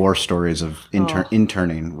war stories of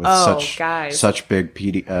interning with such big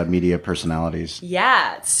media personalities.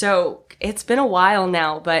 Yeah. So it's been a while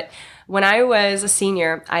now, but when I was a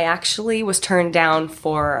senior, I actually was turned down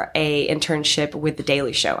for a internship with The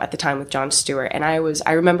Daily Show at the time with Jon Stewart. And I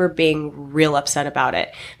remember being real upset about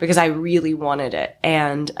it because I really wanted it.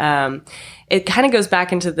 And it kind of goes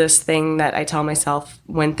back into this thing that I tell myself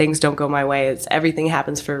when things don't go my way. It's everything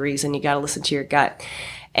happens for a reason. You got to listen to your gut.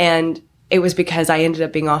 And it was because I ended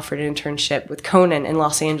up being offered an internship with Conan in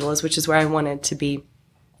Los Angeles, which is where I wanted to be.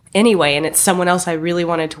 anyway, and it's someone else I really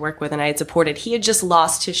wanted to work with and I had supported. He had just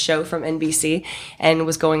lost his show from NBC and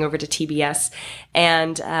was going over to TBS.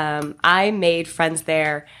 And I made friends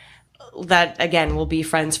there that, again, will be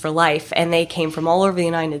friends for life. And they came from all over the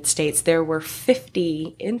United States. There were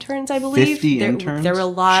 50 interns, I believe. 50 interns? There were a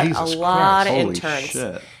lot Jesus of Christ. Holy interns.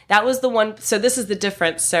 shit. That was the one. So this is the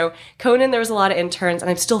difference. So Conan, there was a lot of interns,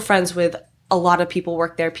 and I'm still friends with a lot of people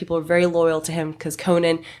work there. People are very loyal to him because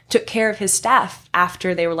Conan took care of his staff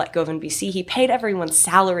after they were let go of NBC. He paid everyone's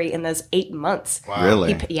salary in those 8 months. Wow. Really?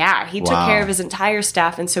 He took care of his entire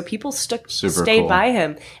staff, and so people stayed cool. by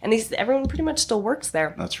him, and everyone pretty much still works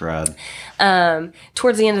there. That's rad.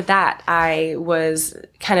 Towards the end of that, I was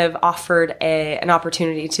kind of offered an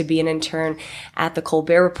opportunity to be an intern at the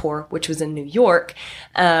Colbert Report, which was in New York.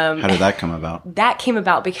 How did that come about? That came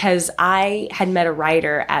about because I had met a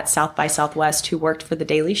writer at South by Southwest who worked for The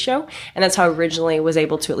Daily Show. And that's how I originally was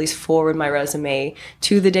able to at least forward my resume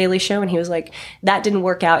to The Daily Show. And he was like, that didn't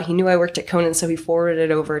work out. He knew I worked at Conan, so he forwarded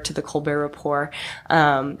it over to the Colbert Report.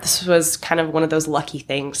 This was kind of one of those lucky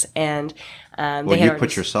things. And well, you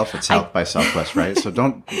put yourself at South by Southwest, right? So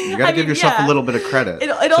you got to give yourself a little bit of credit.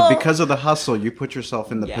 So because of the hustle, you put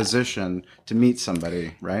yourself in the position to meet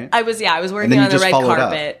somebody, right? I was working on the red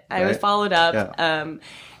carpet. I was followed up. Yeah.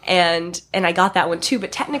 And I got that one too,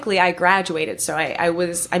 but technically I graduated. So I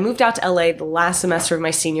moved out to LA the last semester of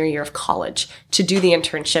my senior year of college to do the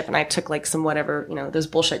internship. And I took like some whatever, those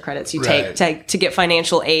bullshit credits you take to get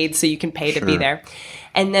financial aid so you can pay to be there.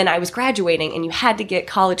 And then I was graduating, and you had to get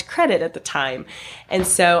college credit at the time. And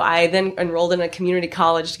so I then enrolled in a community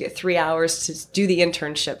college to get 3 hours to do the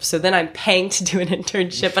internship. So then I'm paying to do an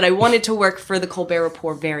internship, but I wanted to work for the Colbert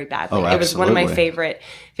Report very badly. Oh, it was one of my absolutely.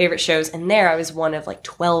 favorite shows. And there I was one of like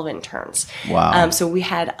 12 interns. Wow. So we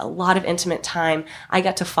had a lot of intimate time. I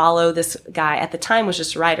got to follow this guy at the time was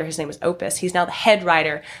just a writer. His name was Opus. He's now the head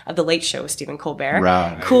writer of The Late Show with Stephen Colbert.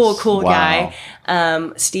 Right. Cool Wow.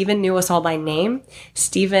 guy. Stephen knew us all by name.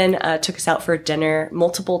 Stephen took us out for dinner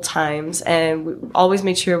multiple times, and we always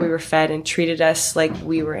made sure we were fed and treated us like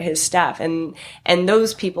we were his staff. And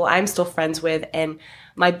those people I'm still friends with. And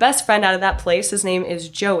my best friend out of that place, his name is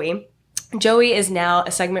Joey. Joey is now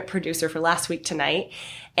a segment producer for Last Week Tonight.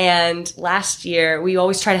 And last year, we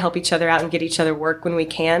always try to help each other out and get each other work when we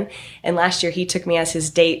can. And last year, he took me as his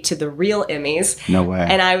date to the real Emmys. No way.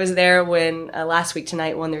 And I was there when Last Week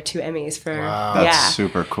Tonight won their 2 Emmys for, That's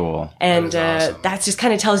super cool. And That is awesome. that just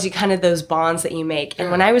kind of tells you kind of those bonds that you make.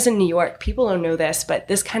 And when I was in New York, people don't know this, but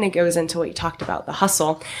this kind of goes into what you talked about, the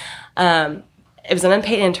hustle. It was an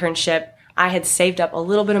unpaid internship. I had saved up a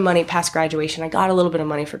little bit of money past graduation. I got a little bit of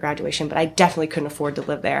money for graduation, but I definitely couldn't afford to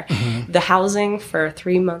live there. Mm-hmm. The housing for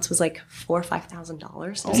 3 months was like $4,000 or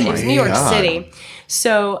 $5,000. It was New York City.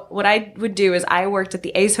 So what I would do is I worked at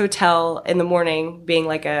the Ace Hotel in the morning, being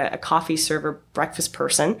like a coffee server, breakfast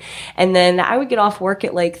person. And then I would get off work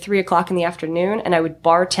at like 3 o'clock in the afternoon, and I would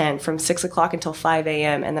bartend from 6 o'clock until 5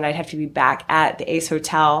 a.m. And then I'd have to be back at the Ace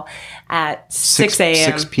Hotel at 6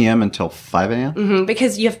 a.m. 6 p.m. until 5 a.m.? Mm-hmm,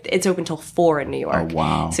 because it's open till 4 in New York. Oh,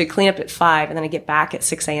 wow. So you clean up at 5, and then I get back at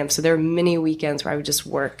 6 a.m. So there are many weekends where I would just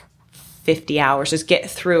work 50 hours, just get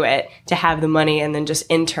through it to have the money, and then just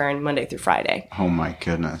intern Monday through Friday. Oh, my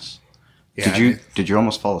goodness. Yeah, Did you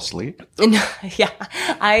almost fall asleep? Yeah,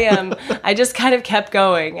 I just kind of kept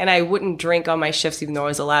going, and I wouldn't drink on my shifts even though I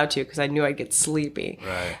was allowed to because I knew I'd get sleepy.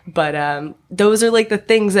 Right. But those are like the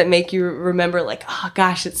things that make you remember, like, oh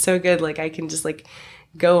gosh, it's so good. Like I can just like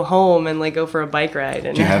go home and like go for a bike ride.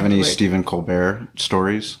 And Do you have any Stephen Colbert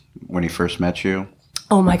stories when he first met you?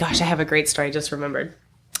 Oh my gosh, I have a great story. I just remembered.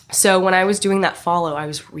 So when I was doing that follow, I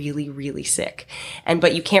was really, really sick.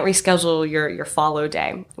 But you can't reschedule your follow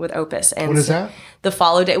day with Opus. And What is that? The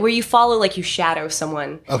follow day, where you follow, like you shadow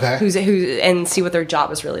someone who and see what their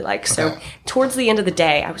job is really like. So towards the end of the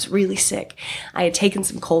day, I was really sick. I had taken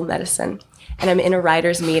some cold medicine, and I'm in a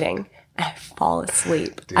writer's meeting. I fall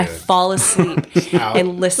asleep. Dude. I fall asleep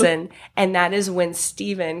and listen. And that is when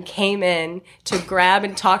Steven came in to grab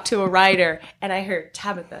and talk to a writer. And I heard,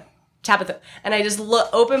 Tabitha. And I just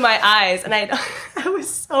opened my eyes, and I was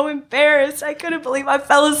so embarrassed. I couldn't believe I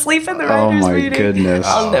fell asleep in the writer's meeting. Oh, my goodness.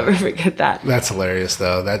 I'll never forget that. That's hilarious,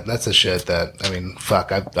 though. That's a shit that, I mean,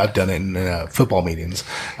 fuck, I've done it in football meetings.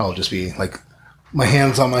 I'll just be like, my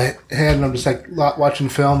hands on my head, and I'm just like watching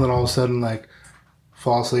film, then all of a sudden, like,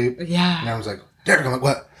 fall asleep. Yeah. And everyone's like, Derek, I'm like,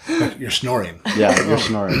 what? Like, you're snoring. Yeah, you're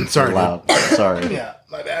snoring. Sorry, loud. Sorry. Yeah,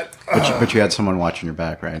 my bad. But you had someone watching your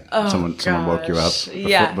back, right? Oh, someone woke you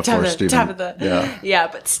up before Stephen. Tabitha. Yeah,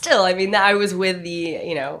 but still, I mean, I was with the,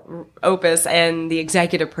 Opus and the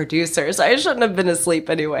executive producer, so I shouldn't have been asleep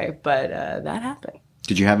anyway, but that happened.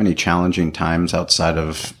 Did you have any challenging times outside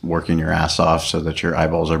of working your ass off so that your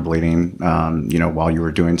eyeballs are bleeding, while you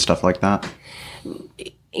were doing stuff like that?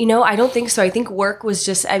 I don't think so. I think work was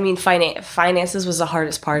just, finances was the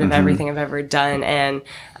hardest part of everything I've ever done. And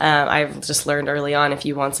I've just learned early on, if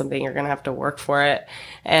you want something, you're going to have to work for it.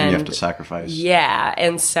 And you have to sacrifice. Yeah.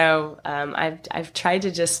 And so I've tried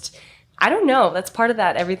to just, I don't know. That's part of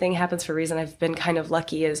that. Everything happens for a reason. I've been kind of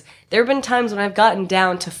lucky is there have been times when I've gotten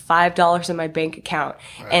down to $5 in my bank account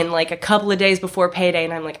and like a couple of days before payday.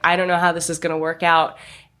 And I'm like, I don't know how this is going to work out.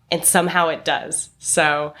 And somehow it does.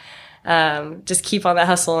 So just keep on that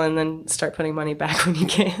hustle and then start putting money back when you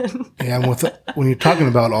can. Yeah, and when you're talking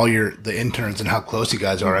about all the interns and how close you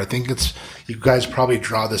guys are, I think you guys probably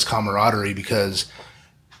draw this camaraderie because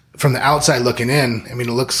from the outside looking in, it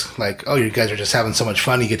looks like, oh, you guys are just having so much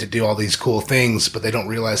fun. You get to do all these cool things, but they don't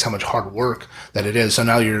realize how much hard work that it is. So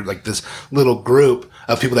now you're like this little group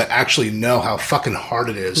of people that actually know how fucking hard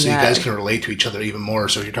it is. So you guys can relate to each other even more.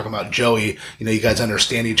 So if you're talking about Joey, you guys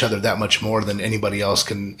understand each other that much more than anybody else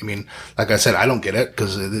can. Like I said, I don't get it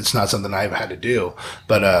because it's not something I've had to do.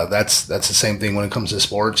 But that's the same thing when it comes to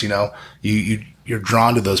sports. You're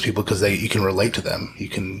drawn to those people because you can relate to them.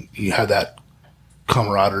 You have that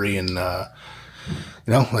camaraderie and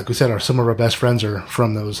like we said, some of our best friends are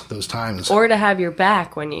from those times. Or to have your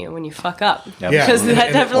back when you fuck up. Yep. Yeah, because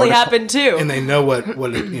that definitely happened too. And they know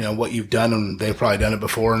what you've done, and they've probably done it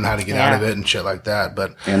before, and how to get out of it and shit like that.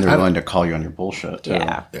 But and they're willing to call you on your bullshit too.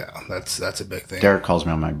 Yeah, that's a big thing. Derek calls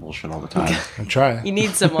me on my bullshit all the time. I'm trying. You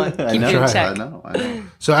need someone. Keep you in check. I know.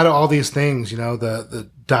 So out of all these things, the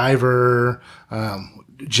diver,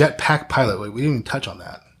 jetpack pilot. Wait, we didn't even touch on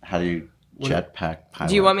that. How do you jetpack pilot?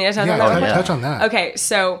 Do you want me to touch on that? Touch on that. Okay,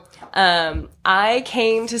 so I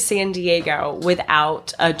came to San Diego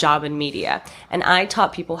without a job in media, and I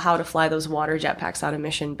taught people how to fly those water jetpacks out of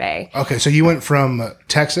Mission Bay. Okay, so you went from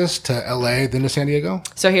Texas to LA, then to San Diego?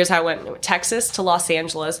 So here's how it went. Texas to Los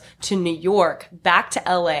Angeles to New York, back to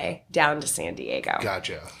LA, down to San Diego.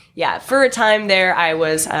 Gotcha. Yeah, for a time there, I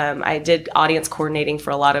was I did audience coordinating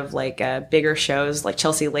for a lot of bigger shows like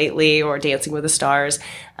Chelsea Lately or Dancing with the Stars,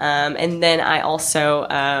 and then I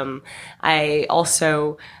also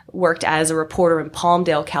worked as a reporter in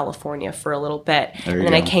Palmdale, California, for a little bit, and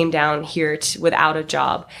then I came down here without a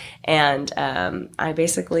job, and I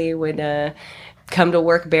basically would come to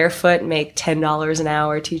work barefoot, make $10 an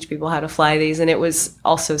hour, teach people how to fly these, and it was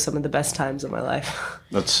also some of the best times of my life.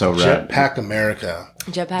 That's so rad. Jetpack America.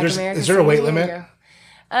 America. Is there a weight limit?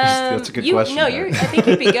 That's a good question. No, I think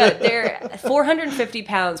you'd be good. They're 450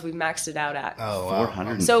 pounds. We've maxed it out at. Oh, wow.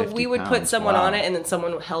 450 So we would put someone wow. on it, and then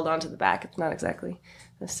someone held onto the back. It's not exactly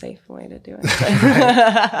a safe way to do it.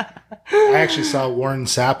 I actually saw Warren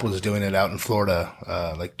Sapp was doing it out in Florida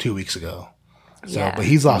 2 weeks ago. So, Yeah. But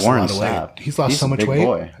he's lost Warren a lot of weight. Sapp. He's lost so a much big weight.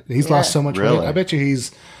 boy. He's lost so much weight. Really? I bet you he's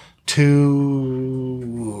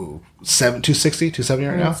 260, 270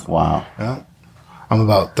 right now. Wow. Yeah. I'm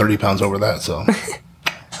about 30 pounds over that, so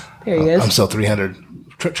There he is. I'm still 300.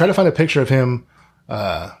 Try to find a picture of him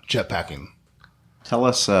jetpacking. Tell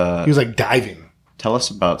us. He was diving. Tell us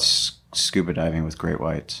about scuba diving with great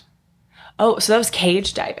whites. Oh, so that was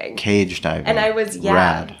cage diving. Cage diving. And I was,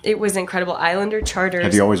 Rad. it was incredible. Islander charters.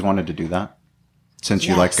 Have you always wanted to do that? Since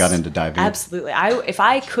you Yes, got into diving? Absolutely. If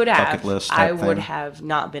I could have, Bucket list I type would thing? have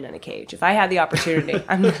not been in a cage. If I had the opportunity,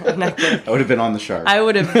 I'm not kidding. I would have been on the shark. I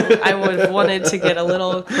would have wanted to get a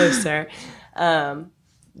little closer.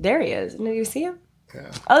 There he is. Did you see him?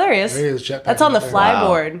 Yeah. Oh, there he is. There he is, jetpacking That's on the there.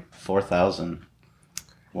 flyboard. 4,000.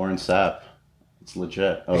 Warren Sapp. It's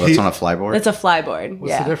legit. Oh, that's on a flyboard? That's a flyboard.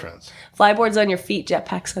 What's the difference? Flyboard's on your feet,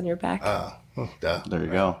 jetpack's on your back. Well, duh. There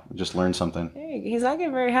you go. Just learned something. He's not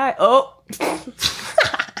getting very high. Oh.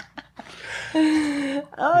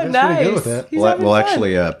 Oh, He's nice. pretty good with it. He's We'll having fun.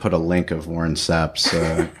 actually put a link of Warren Sapp's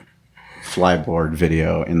flyboard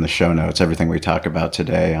video in the show notes. Everything we talk about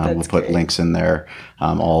today, we'll put great. links in there.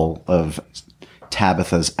 All of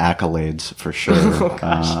Tabitha's accolades for sure.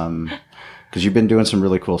 Because you've been doing some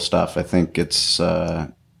really cool stuff. I think it's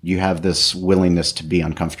you have this willingness to be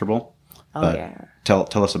uncomfortable. Oh, yeah. Tell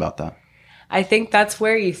us about that. I think that's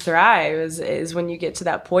where you thrive is when you get to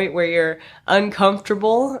that point where you're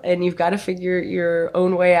uncomfortable and you've got to figure your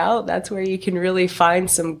own way out. That's where you can really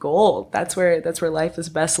find some gold. That's where life is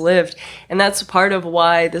best lived. And that's part of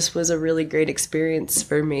why this was a really great experience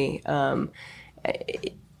for me.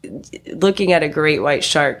 Looking at a great white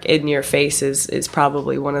shark in your face is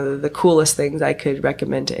probably one of the coolest things I could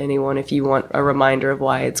recommend to anyone if you want a reminder of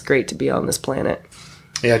why it's great to be on this planet.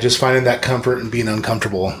 Yeah, just finding that comfort and being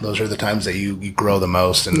uncomfortable. Those are the times that you grow the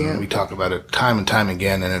most. And we talk about it time and time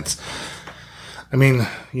again. And I mean,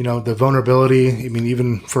 the vulnerability, I mean,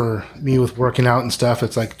 even for me with working out and stuff,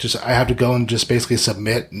 it's like I have to go and just basically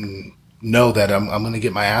submit and know that I'm going to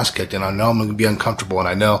get my ass kicked, and I know I'm going to be uncomfortable, and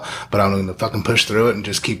I know, but I'm going to fucking push through it and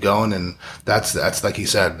just keep going. And that's like he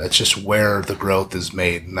said, that's just where the growth is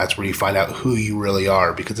made. And that's where you find out who you really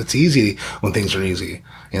are, because it's easy when things are easy.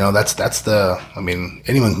 I mean,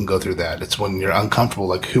 anyone can go through that. It's when you're uncomfortable,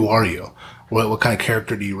 like, who are you? What kind of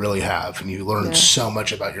character do you really have? And you learn so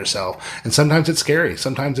much about yourself. And sometimes it's scary.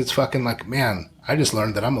 Sometimes it's fucking like, man, I just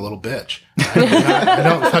learned that I'm a little bitch. I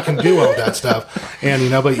don't fucking do all that stuff.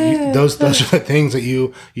 And, but those are the things that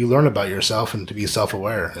you learn about yourself, and to be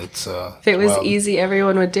self-aware. If it was easy,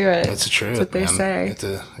 everyone would do it. It's a trip. That's what they say.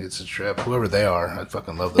 It's a trip. Whoever they are, I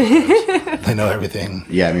fucking love those guys. They know everything.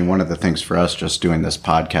 Yeah, I mean, one of the things for us just doing this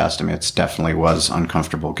podcast, I mean, it definitely was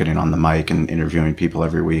uncomfortable getting on the mic and interviewing people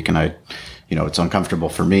every week. And it's uncomfortable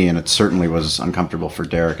for me, and it certainly was uncomfortable for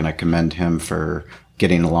Derek, and I commend him for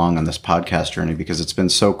getting along on this podcast journey, because it's been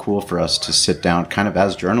so cool for us to sit down kind of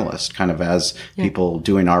as journalists, kind of as people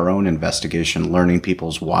doing our own investigation, learning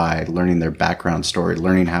people's why, learning their background story,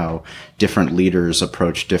 learning how different leaders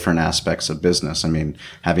approach different aspects of business. I mean,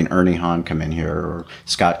 having Ernie Hahn come in here, or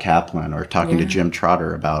Scott Kaplan, or talking to Jim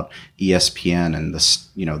Trotter about ESPN and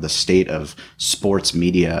the state of sports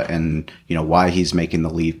media, and why he's making the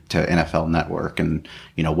leap to NFL Network, and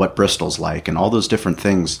what Bristol's like, and all those different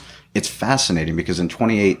things. It's fascinating, because in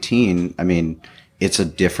 2018, I mean, it's a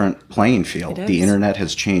different playing field. The internet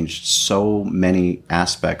has changed so many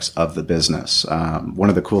aspects of the business. One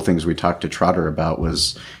of the cool things we talked to Trotter about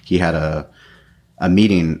was he had a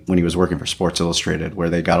meeting when he was working for Sports Illustrated, where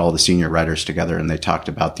they got all the senior writers together, and they talked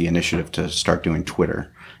about the initiative to start doing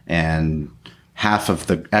Twitter. And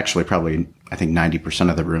probably I think 90%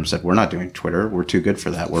 of the room said, we're not doing Twitter. We're too good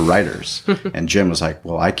for that. We're writers. And Jim was like,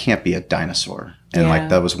 well, I can't be a dinosaur.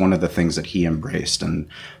 And that was one of the things that he embraced. And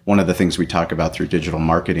one of the things we talk about through digital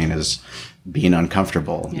marketing is being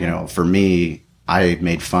uncomfortable. For me, I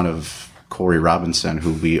made fun of Corey Robinson,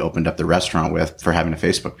 who we opened up the restaurant with, for having a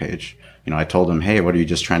Facebook page. I told him, hey, what are you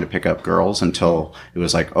just trying to pick up girls? Until it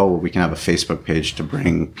was like, oh, well, we can have a Facebook page to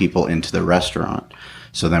bring people into the restaurant.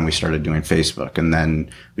 So then we started doing Facebook, and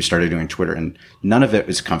then we started doing Twitter, and none of it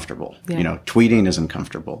is comfortable. Tweeting isn't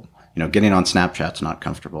comfortable. Getting on Snapchat's not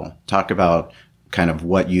comfortable. Talk about kind of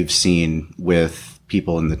what you've seen with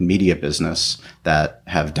people in the media business that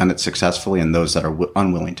have done it successfully, and those that are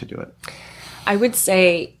unwilling to do it. I would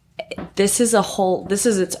say this is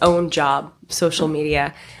its own job, social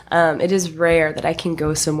media. It is rare that I can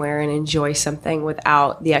go somewhere and enjoy something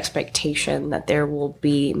without the expectation that there will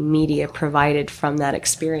be media provided from that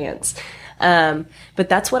experience. But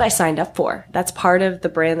that's what I signed up for. That's part of the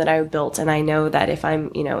brand that I built. And I know that if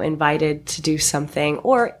I'm, invited to do something,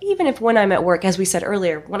 or even if when I'm at work, as we said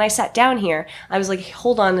earlier, when I sat down here, I was like,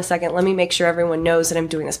 hold on a second. Let me make sure everyone knows that I'm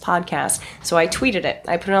doing this podcast. So I tweeted it.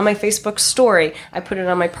 I put it on my Facebook story. I put it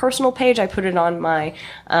on my personal page. I put it on my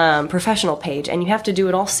professional page. And you have to do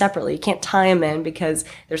it all separately. You can't tie them in, because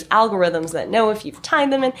there's algorithms that know if you've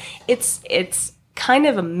tied them in. It's kind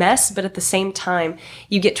of a mess, but at the same time,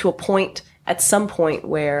 you get to a point at some point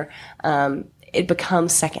where it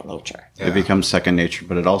becomes second nature. Yeah. It becomes second nature,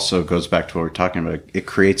 but it also goes back to what we're talking about. It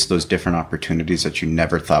creates those different opportunities that you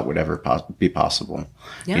never thought would ever be possible.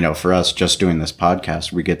 Yeah. For us, just doing this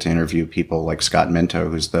podcast, we get to interview people like Scott Minto,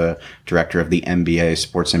 who's the director of the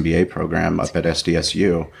Sports MBA program up at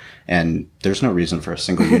SDSU. And there's no reason for a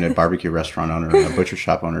single unit barbecue restaurant owner and a butcher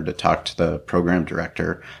shop owner to talk to the program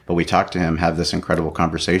director. But we talk to him, have this incredible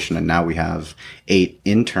conversation. And now we have 8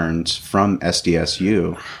 interns from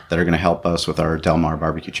SDSU that are going to help us with our Del Mar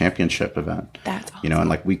Barbecue Championship event. That's awesome.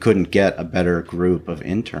 And we couldn't get a better group of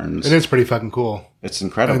interns. It is pretty fucking cool. It's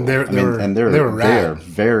incredible. And they're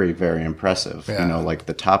very, very impressive. Yeah.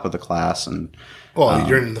 The top of the class. And well,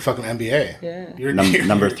 you're in the fucking MBA. Yeah. You're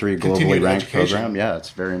number 3 globally ranked program. Yeah, it's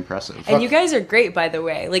very impressive. And you guys are great, by the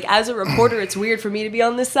way. As a reporter, it's weird for me to be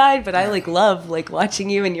on this side, but I love watching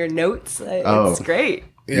you and your notes. It's great.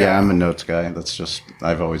 Yeah, I'm a notes guy. That's just,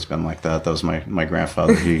 I've always been like that. That was my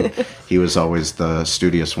grandfather. He was always the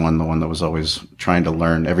studious one, the one that was always trying to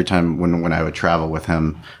learn. Every time when I would travel with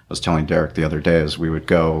him, I was telling Derek the other day, as we would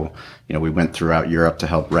go, we went throughout Europe to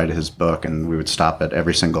help write his book, and we would stop at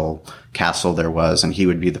every single castle there was, and he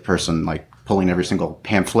would be the person pulling every single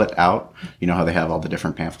pamphlet out. How they have all the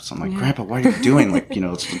different pamphlets. I'm like, Grandpa, what are you doing?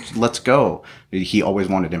 Let's go. He always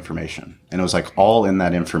wanted information. And it was all in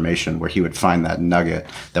that information where he would find that nugget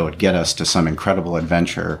that would get us to some incredible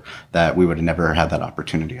adventure that we would have never had that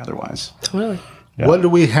opportunity otherwise. Totally. Yeah. What do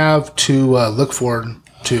we have to look forward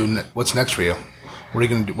to? What's next for you? What are you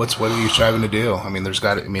going to do? What are you striving to do? I mean,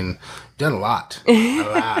 you've done a lot in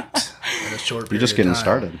a short period. You're just getting of time.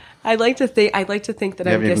 started. I'd like to think that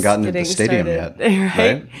You I'm haven't even just gotten into getting the stadium started, yet,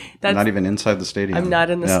 right? You're not even inside the stadium. I'm not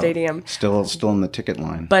in the stadium. Still in the ticket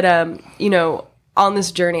line. But on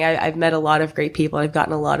this journey, I've met a lot of great people. I've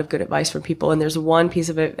gotten a lot of good advice from people. And there's one piece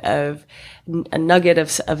of a nugget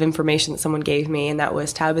of information that someone gave me. And that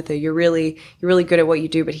was, Tabitha, you're really good at what you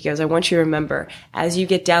do. But he goes, I want you to remember, as you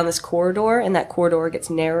get down this corridor and that corridor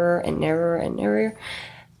gets narrower and narrower and narrower,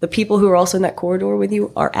 the people who are also in that corridor with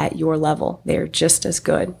you are at your level. They're just as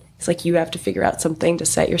good. It's like you have to figure out something to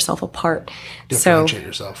set yourself apart. Differentiate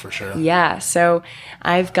yourself for sure. Yeah. So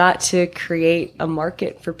I've got to create a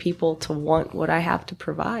market for people to want what I have to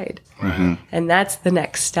provide. Mm-hmm. And that's the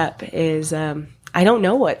next step is I don't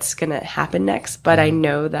know what's going to happen next, but I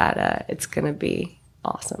know that it's going to be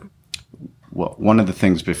awesome. Well, one of the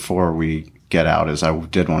things before we get out is I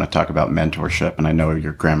did want to talk about mentorship. And I know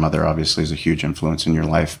your grandmother obviously is a huge influence in your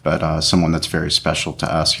life, but someone that's very special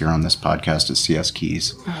to us here on this podcast is C.S.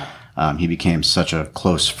 Keys. He became such a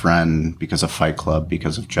close friend because of Fight Club,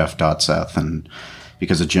 because of Jeff Dotseth, and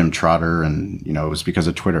because of Jim Trotter. And, it was because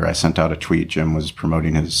of Twitter. I sent out a tweet. Jim was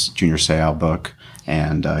promoting his Junior Seau book,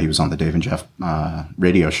 and he was on the Dave and Jeff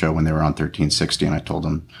radio show when they were on 1360. And I told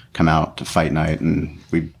him, come out to fight night. And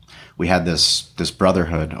we had this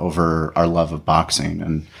brotherhood over our love of boxing.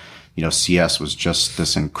 And, CS was just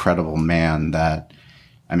this incredible man that,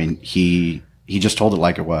 he just told it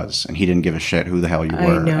like it was, and he didn't give a shit who the hell you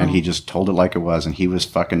were. And he just told it like it was. And he was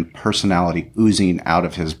fucking personality oozing out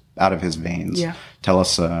of his veins. Yeah. Tell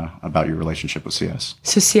us about your relationship with CS.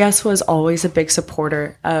 So CS was always a big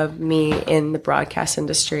supporter of me in the broadcast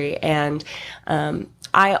industry. And,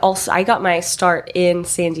 I got my start in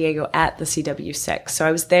San Diego at the CW6. So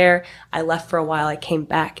I was there. I left for a while. I came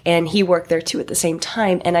back, and he worked there too at the same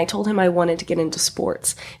time. And I told him I wanted to get into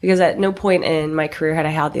sports because at no point in my career had I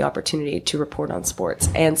had the opportunity to report on sports.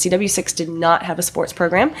 And CW6 did not have a sports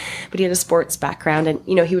program, but he had a sports background, and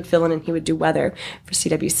he would fill in and he would do weather for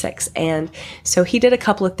CW6. And so he did a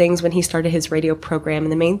couple of things when he started his radio program.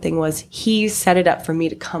 And the main thing was he set it up for me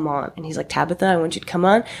to come on. And he's like, Tabitha, I want you to come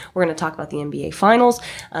on. We're going to talk about the NBA finals.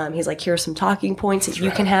 He's like, here are some talking points that you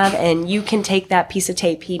can have, and you can take that piece of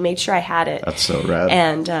tape. He made sure I had it. That's so rad.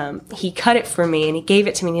 And he cut it for me, and he gave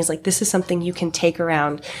it to me, and he's like, this is something you can take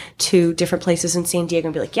around to different places in San Diego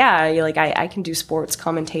and be like, yeah, you're like, I can do sports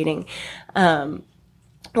commentating.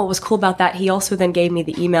 What was cool about that, he also then gave me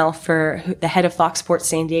the email for the head of Fox Sports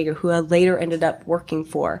San Diego, who I later ended up working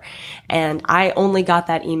for. And I only got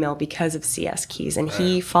that email because of CS Keys, and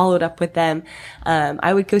he followed up with them.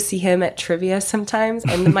 I would go see him at trivia sometimes.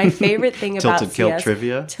 And my favorite thing about Tilted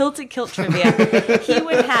CS... Tilted Kilt Trivia. He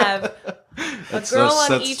would have a girl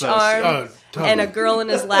on each arm and a girl in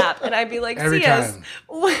his lap. And I'd be like, Every CS, time.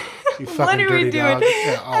 what are we doing?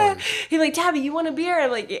 Yeah, He's like, Tabby, you want a beer?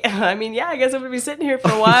 I'm like, yeah, I guess I'm going to be sitting here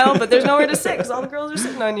for a while, but there's nowhere to sit because all the girls are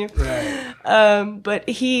sitting on you. Right. But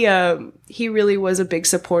he really was a big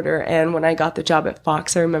supporter. And when I got the job at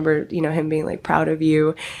Fox, I remember, him being like, proud of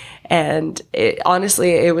you. And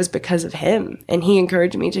honestly, it was because of him. And he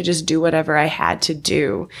encouraged me to just do whatever I had to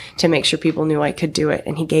do to make sure people knew I could do it.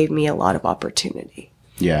 And he gave me a lot of opportunity.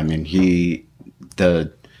 Yeah,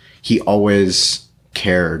 he always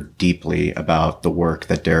cared deeply about the work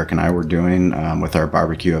that Derek and I were doing with our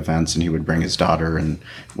barbecue events, and he would bring his daughter, and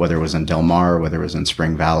whether it was in Del Mar, whether it was in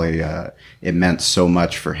Spring Valley, it meant so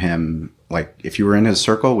much for him. Like, if you were in his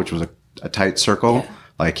circle, which was a tight circle,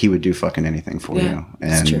 like, he would do fucking anything for you.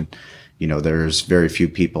 And, true. There's very few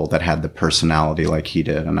people that had the personality like he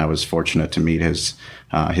did. And I was fortunate to meet his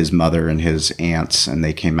mother and his aunts, and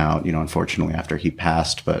they came out, unfortunately after he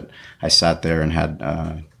passed, but I sat there and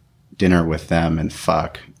had, dinner with them, and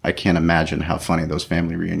I can't imagine how funny those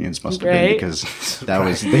family reunions must have been, because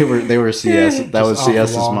they were CS, that was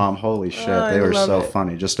CS's mom. Holy shit. They were so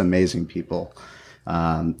funny. Just amazing people.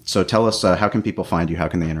 So tell us, how can people find you? How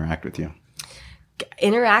can they interact with you?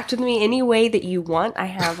 Interact with me any way that you want. I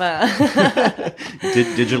have a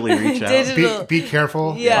digitally reach out. Be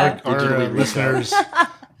careful. Yeah. Our listeners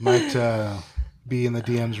might be in the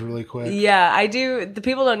DMs really quick. Yeah, I do. The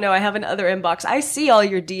people don't know I have another inbox. I see all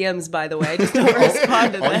your DMs, by the way. I just don't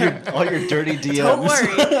respond to them. All your dirty DMs. Don't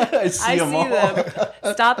worry. I see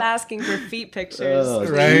them. Stop asking for feet pictures. Oh,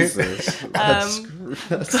 right? Jesus.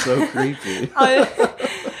 That's so creepy.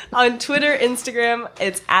 On Twitter, Instagram,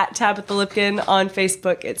 it's at Tabitha Lipkin. On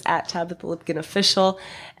Facebook, it's at Tabitha Lipkin Official.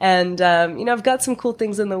 And, I've got some cool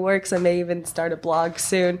things in the works. I may even start a blog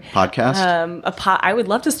soon. Podcast? I would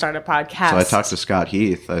love to start a podcast. So I talked to Scott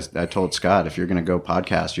Heath. I told Scott, if you're going to go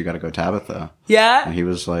podcast, you got to go Tabitha. Yeah? And he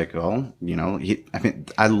was like, well,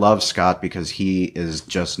 I love Scott because he is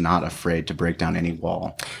just not afraid to break down any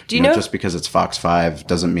wall. Do you know? Just because it's Fox 5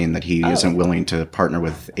 doesn't mean that he isn't willing to partner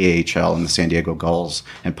with AHL and the San Diego Gulls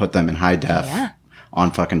and put them in high def on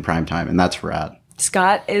fucking primetime. And that's rad.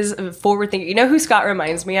 Scott is forward thinking. You know who Scott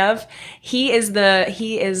reminds me of? What is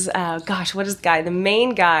the guy? The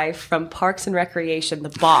main guy from Parks and Recreation, the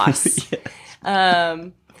boss.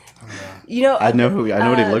 I know what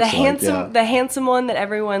he looks like. The handsome one that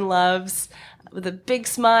everyone loves, with a big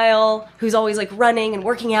smile, who's always like running and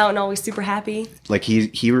working out and always super happy. Like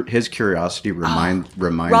his curiosity reminds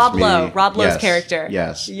Rob me. Lowe. Rob Lowe's character.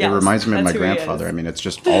 Yes. It reminds me of my grandfather. I mean, it's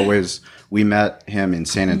just always. We met him in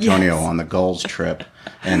San Antonio on the Gulls trip,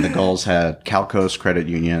 and the Gulls had Cal Coast Credit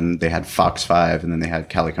Union, they had Fox 5, and then they had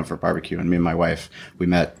Cali Comfort Barbecue. And me and my wife, we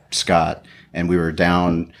met Scott, and we were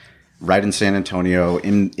down right in San Antonio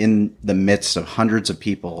in the midst of hundreds of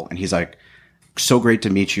people, and he's like, so great to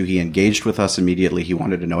meet you. He engaged with us immediately. He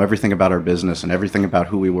wanted to know everything about our business and everything about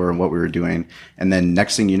who we were and what we were doing. And then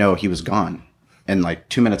next thing you know, he was gone. And like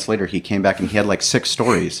 2 minutes later, he came back and he had like 6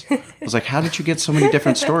 stories. I was like, how did you get so many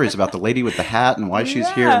different stories about the lady with the hat and why she's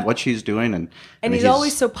here and what she's doing? And he's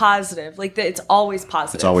always so positive. Like it's always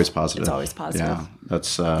positive. It's always positive. It's always positive. Yeah,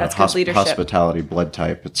 that's good leadership. Hospitality blood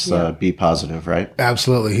type. It's be positive, right?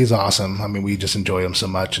 Absolutely. He's awesome. I mean, we just enjoy him so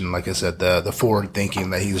much. And like I said, the forward thinking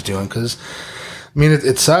that he's doing, because I mean,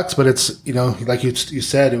 it sucks, but it's, like you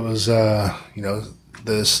said, it was,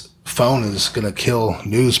 this phone is going to kill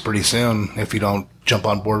news pretty soon if you don't jump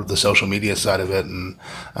on board with the social media side of it. And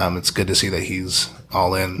it's good to see that he's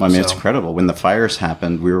all in. Well, I mean, it's incredible. When the fires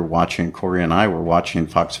happened, Corey and I were watching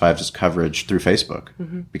Fox 5's coverage through Facebook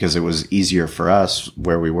because it was easier for us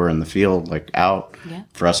where we were in the field, like out,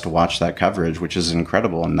 for us to watch that coverage, which is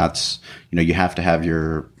incredible. And that's, you have to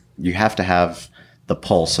have the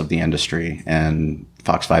pulse of the industry, and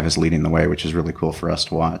Fox 5 is leading the way, which is really cool for us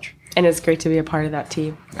to watch. And it's great to be a part of that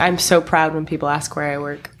team. I'm so proud when people ask where I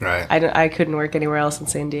work. Right. I couldn't work anywhere else in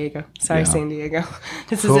San Diego. Sorry, San Diego.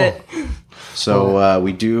 This is it. So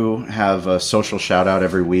we do have a social shout out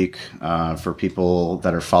every week for people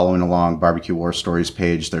that are following along Barbecue War Stories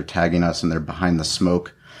page. They're tagging us and they're behind the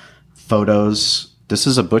smoke photos. This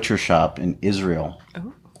is a butcher shop in Israel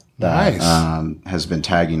that has been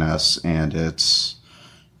tagging us, and it's,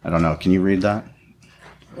 I don't know. Can you read that?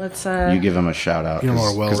 Let's. You give him a shout out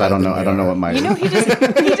because I don't know. I don't know what my. He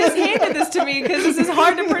just handed this to me because this is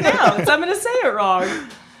hard to pronounce. I'm going to say it wrong.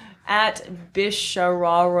 At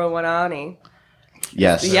Bisharawani.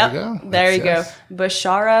 Yes. Yep. There you go.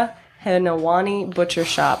 Bishara Henawani Butcher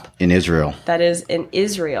Shop in Israel. That is in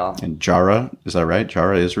Israel. In Jara, is that right?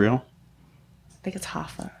 Jara, Israel. I think it's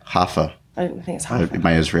Haifa. Haifa. I think it's Haifa.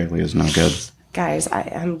 My Israeli is no good. Guys,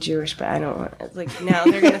 I'm Jewish, but I don't want, now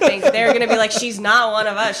they're going to think, they're going to be like, she's not one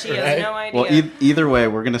of us. She has no idea. Well, either way,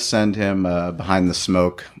 we're going to send him behind the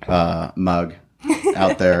smoke mug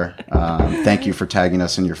out there. Thank you for tagging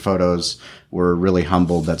us in your photos. We're really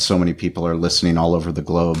humbled that so many people are listening all over the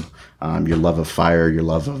globe. Your love of fire, your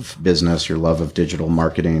love of business, your love of digital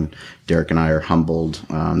marketing. Derek and I are humbled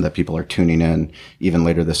that people are tuning in. Even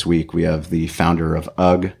later this week, we have the founder of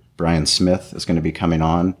UGG, Brian Smith, is going to be coming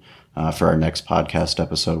on for our next podcast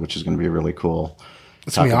episode, which is going to be really cool.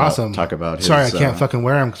 It's going to be awesome. Talk about his... Sorry, I can't fucking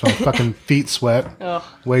wear them because my fucking feet sweat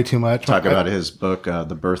way too much. Talk about his book,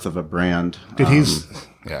 The Birth of a Brand. Dude, he's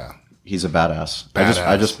a badass.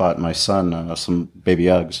 I just bought my son some baby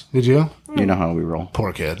Uggs. Did you? You know how we roll.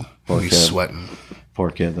 Poor kid. He's sweating. Poor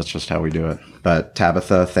kid. That's just how we do it. But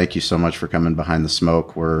Tabitha, thank you so much for coming behind the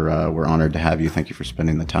smoke. We're honored to have you. Thank you for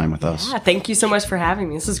spending the time with us. Yeah, thank you so much for having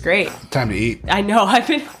me. This is great. Time to eat. I know. I've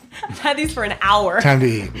had these for an hour. Time to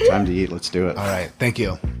eat. Time to eat. Let's do it. All right. Thank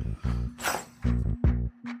you.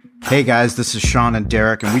 Hey guys, this is Sean and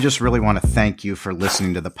Derek, and we just really want to thank you for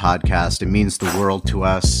listening to the podcast. It means the world to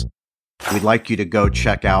us. We'd like you to go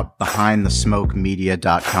check out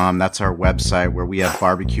behindthesmokemedia.com. That's our website where we have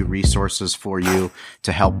barbecue resources for you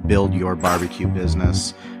to help build your barbecue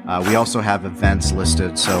business. We also have events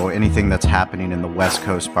listed, so anything that's happening in the West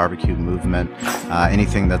Coast barbecue movement,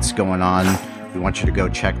 anything that's going on, we want you to go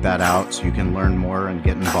check that out so you can learn more and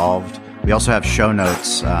get involved. We also have show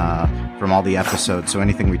notes from all the episodes, so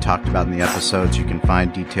anything we talked about in the episodes, you can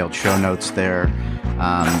find detailed show notes there.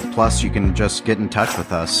 Plus, you can just get in touch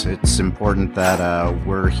with us. It's important that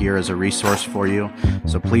we're here as a resource for you.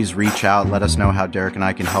 So please reach out. Let us know how Derek and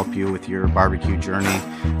I can help you with your barbecue journey.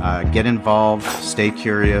 Get involved, stay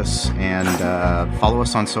curious, and follow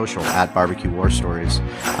us on social at Barbecue War Stories.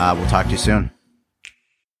 We'll talk to you soon.